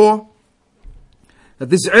mentioned before, that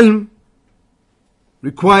this ilm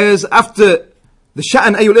requires, after the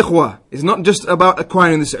sha'an ayyul ikhwa, is not just about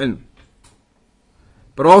acquiring this ilm.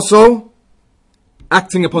 but also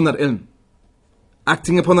acting upon that ilm.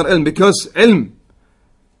 Acting upon that ilm, because ilm,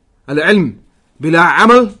 al-ilm, bila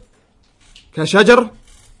amal, ka shajar,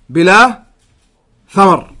 bila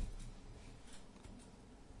thamar.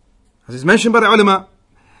 As is mentioned by the ulama,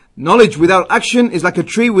 knowledge without action is like a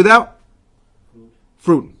tree without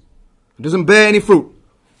fruit. It doesn't bear any fruit.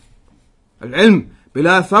 Al-ilm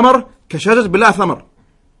bila thamar, ka shajar bila thamar.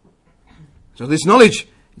 So this knowledge,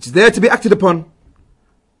 it's there to be acted upon.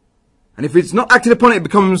 And if it's not acted upon, it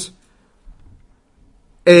becomes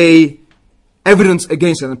a evidence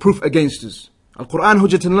against us and proof against us. Al-Quran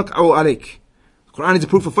hujjatun lak aw alayk. The Quran is a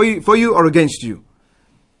proof for you or against you.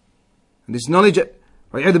 And this knowledge,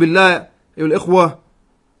 wa'iyadu billah, ayyuhal ikhwah,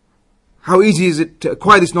 how easy is it to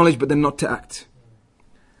acquire this knowledge but then not to act?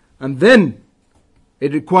 And then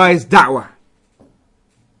it requires da'wah.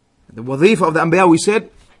 The wadhifa of the Anbiya, we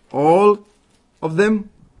said, all of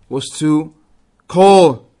them was to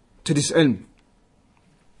call to this ilm.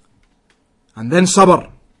 And then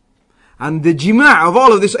sabr. And the jima' of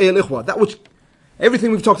all of this, ayyuhal ikhwah, that which,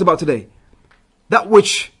 everything we've talked about today, that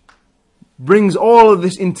which brings all of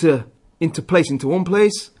this into place, into one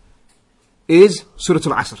place, is Surah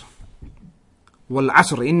Al-Asr.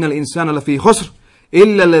 وَالْعَصْرِ إِنَّ الْإِنسَانَ لَفِي خُسْرٍ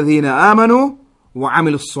إِلَّا الَّذِينَ آمَنُوا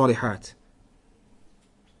وَعَمِلُوا الصَّالِحَاتِ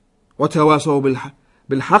وَتَوَاصَوْا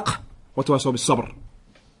بِالْحَقِّ وَتَوَاصَوْا بِالصَّبْرِ.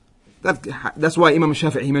 That's why Imam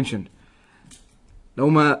Shafi'i he mentioned, لو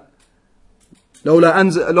ما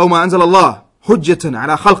أنزل الله حجة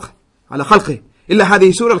على خلقه إلا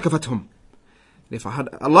هذه سورة لكفتهم. If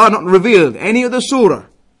Allah not revealed any other surah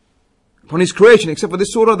upon His creation except for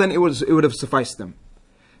this surah, then it would have sufficed them.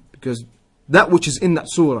 Because that which is in that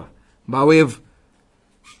surah, by way of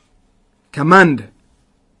command,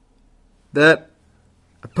 that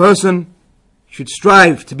a person should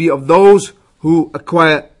strive to be of those who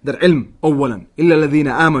acquire their ilm, أولا إلا الذين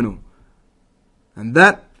آمنوا. And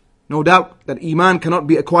that, no doubt, that iman cannot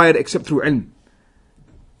be acquired except through ilm.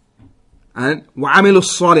 And وَعَمِلُوا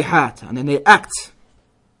الصَّالِحَاتِ, and then they act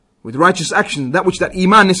with righteous action, that which that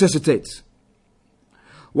iman necessitates.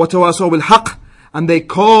 وَتَوَاصَوْا بِالْحَقِّ, and they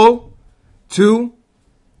call to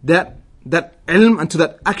that ilm and to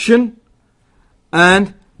that action,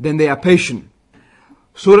 and then they are patient.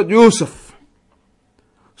 Surah Yusuf,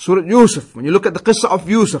 when you look at the qissa of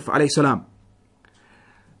Yusuf alayhi salam,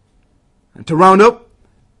 and to round up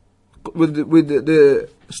with the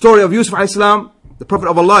story of Yusuf alayhi salam, the Prophet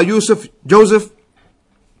of Allah, Joseph,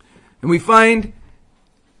 and we find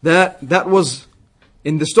that was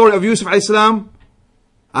in the story of Yusuf alayhi salam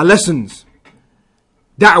are lessons,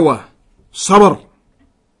 da'wah, sabr,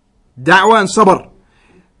 and sabr,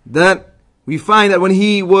 that we find that when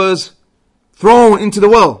he was thrown into the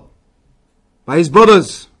well by his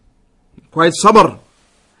brothers, quite sabr,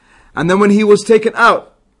 and then when he was taken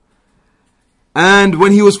out, and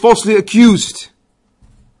when he was falsely accused,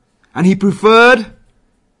 and he preferred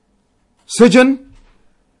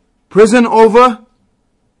prison over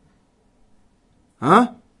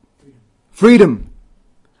freedom,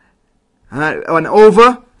 and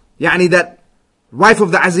over that wife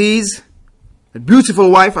of the Aziz, a beautiful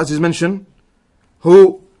wife as is mentioned,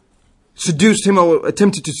 who seduced him or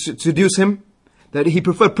attempted to seduce him, that he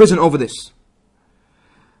preferred prison over this.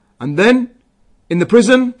 And then in the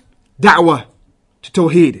prison, da'wah to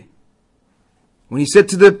Tawheed. When he said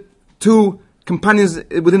to the two companions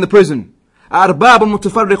within the prison, أَرْبَابٌ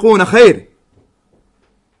مُتَفَرِّقُونَ خَيْرٌ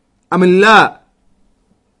أَمِ اللَّهُ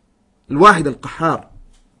الْوَاحِدَ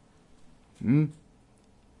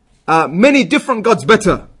الْقَحَّارُ. Many different gods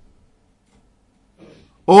better,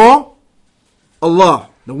 or Allah,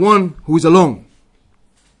 the one who is alone.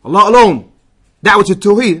 Allah alone. Da'wah to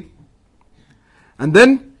Tawheed. And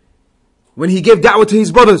then when he gave da'wah to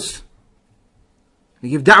his brothers,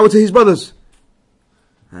 and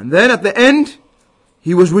then at the end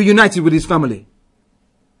he was reunited with his family.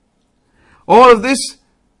 All of this,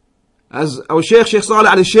 as our Sheikh Salih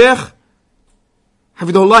al-Sheikh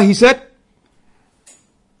Hafidhullah, he said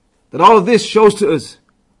that all of this shows to us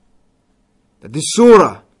that this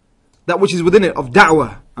surah, that which is within it of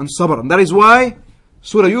da'wah and sabr, and that is why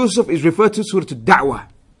Surah Yusuf is referred to Surah Da'wah.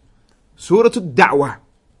 Surah Da'wah,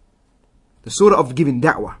 the surah of giving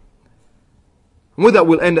da'wah. And with that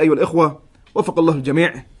we'll end, أيها الإخوة. وفق الله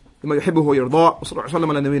الجميع لما يحبه ويرضاه، وصلى الله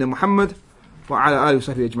على نبينا محمد وعلى آله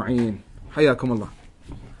وصحبه أجمعين. حياكم الله.